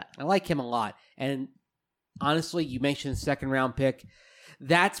about that? I like him a lot. And honestly, you mentioned second-round pick.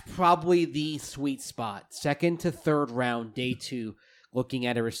 That's probably the sweet spot. Second to third round, day 2, looking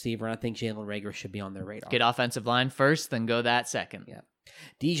at a receiver. And I think Jalen Reagor should be on their radar. Get offensive line first, then go that second. Yeah.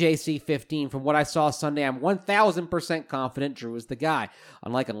 DJC15, from what I saw Sunday, I'm 1,000% confident Drew is the guy.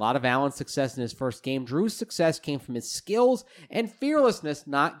 Unlike a lot of Allen's success in his first game, Drew's success came from his skills and fearlessness,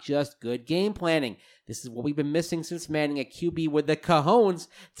 not just good game planning. This is what we've been missing since Manning, a QB with the cojones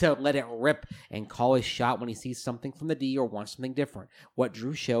to let it rip and call his shot when he sees something from the D or wants something different. What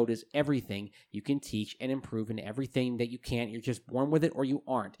Drew showed is everything you can teach and improve, and everything that you can't, you're just born with it or you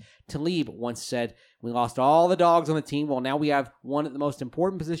aren't. Talib once said, "We lost all the dogs on the team. Well, now we have one at the most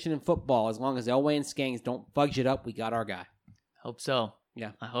important position in football. As long as Elway and Skangs don't fudge it up, we got our guy." Hope so.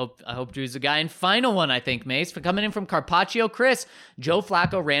 Yeah. I hope Drew's the guy. And final one, I think, Mace, for coming in from Carpaccio Chris. Joe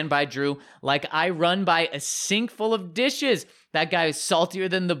Flacco ran by Drew like I run by a sink full of dishes. That guy is saltier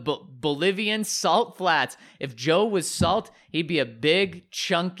than the Bolivian salt flats. If Joe was salt, he'd be a big,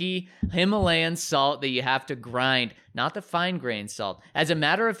 chunky Himalayan salt that you have to grind, not the fine grain salt. As a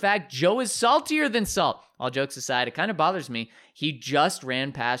matter of fact, Joe is saltier than salt. All jokes aside, it kind of bothers me. He just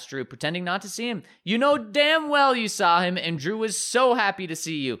ran past Drew, pretending not to see him. You know damn well you saw him, and Drew was so happy to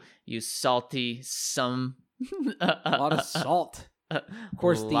see you. You salty some... A lot of salt. Of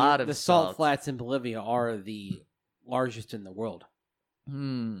course, the salt flats in Bolivia are the largest in the world.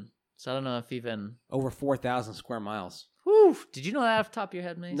 So I don't know if even... Over 4,000 square miles. Whew. Did you know that off the top of your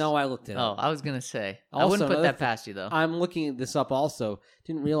head, Mace? No, I looked it up. Oh, I was going to say. Also, I wouldn't put that past you, though. I'm looking this up also.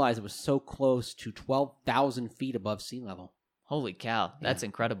 Didn't realize it was so close to 12,000 feet above sea level. Holy cow. That's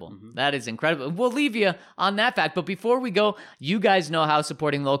incredible. Mm-hmm. That is incredible. We'll leave you on that fact. But before we go, you guys know how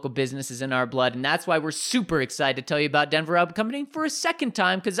supporting local business is in our blood. And that's why we're super excited to tell you about Denver Rubber Company for a second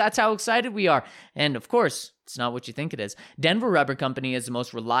time, because that's how excited we are. And of course, it's not what you think it is. Denver Rubber Company is the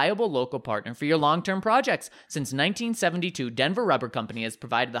most reliable local partner for your long-term projects. Since 1972, Denver Rubber Company has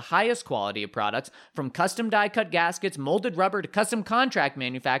provided the highest quality of products, from custom die-cut gaskets, molded rubber, to custom contract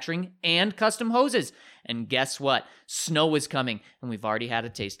manufacturing and custom hoses. And guess what? Snow is coming, and we've already had a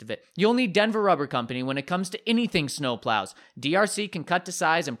taste of it. You'll need Denver Rubber Company when it comes to anything snow plows. DRC can cut to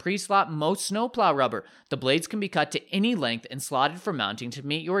size and pre-slot most snow plow rubber. The blades can be cut to any length and slotted for mounting to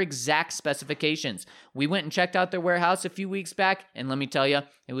meet your exact specifications. We went and checked out their warehouse a few weeks back, and let me tell you,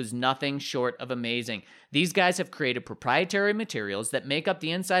 it was nothing short of amazing. These guys have created proprietary materials that make up the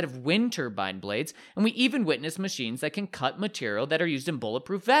inside of wind turbine blades, and we even witnessed machines that can cut material that are used in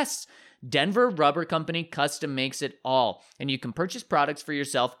bulletproof vests. Denver Rubber Company custom makes it all, and you can purchase products for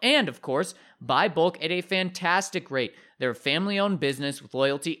yourself and, of course, buy bulk at a fantastic rate. They're a family-owned business with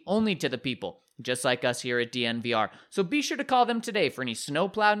loyalty only to the people, just like us here at DNVR. So be sure to call them today for any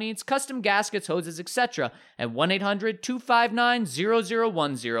snowplow needs, custom gaskets, hoses, etc. at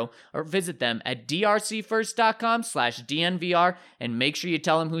 1-800-259-0010 or visit them at drcfirst.com/DNVR and make sure you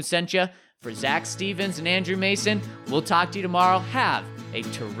tell them who sent you. For Zach Stevens and Andrew Mason, we'll talk to you tomorrow. Have a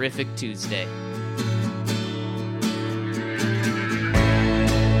terrific Tuesday.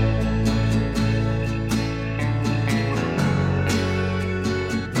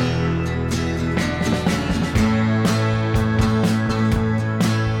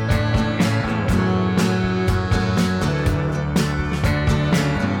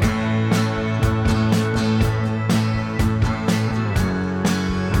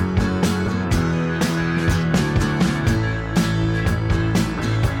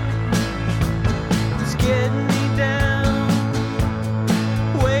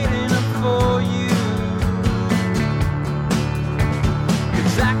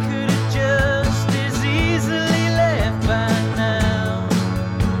 I could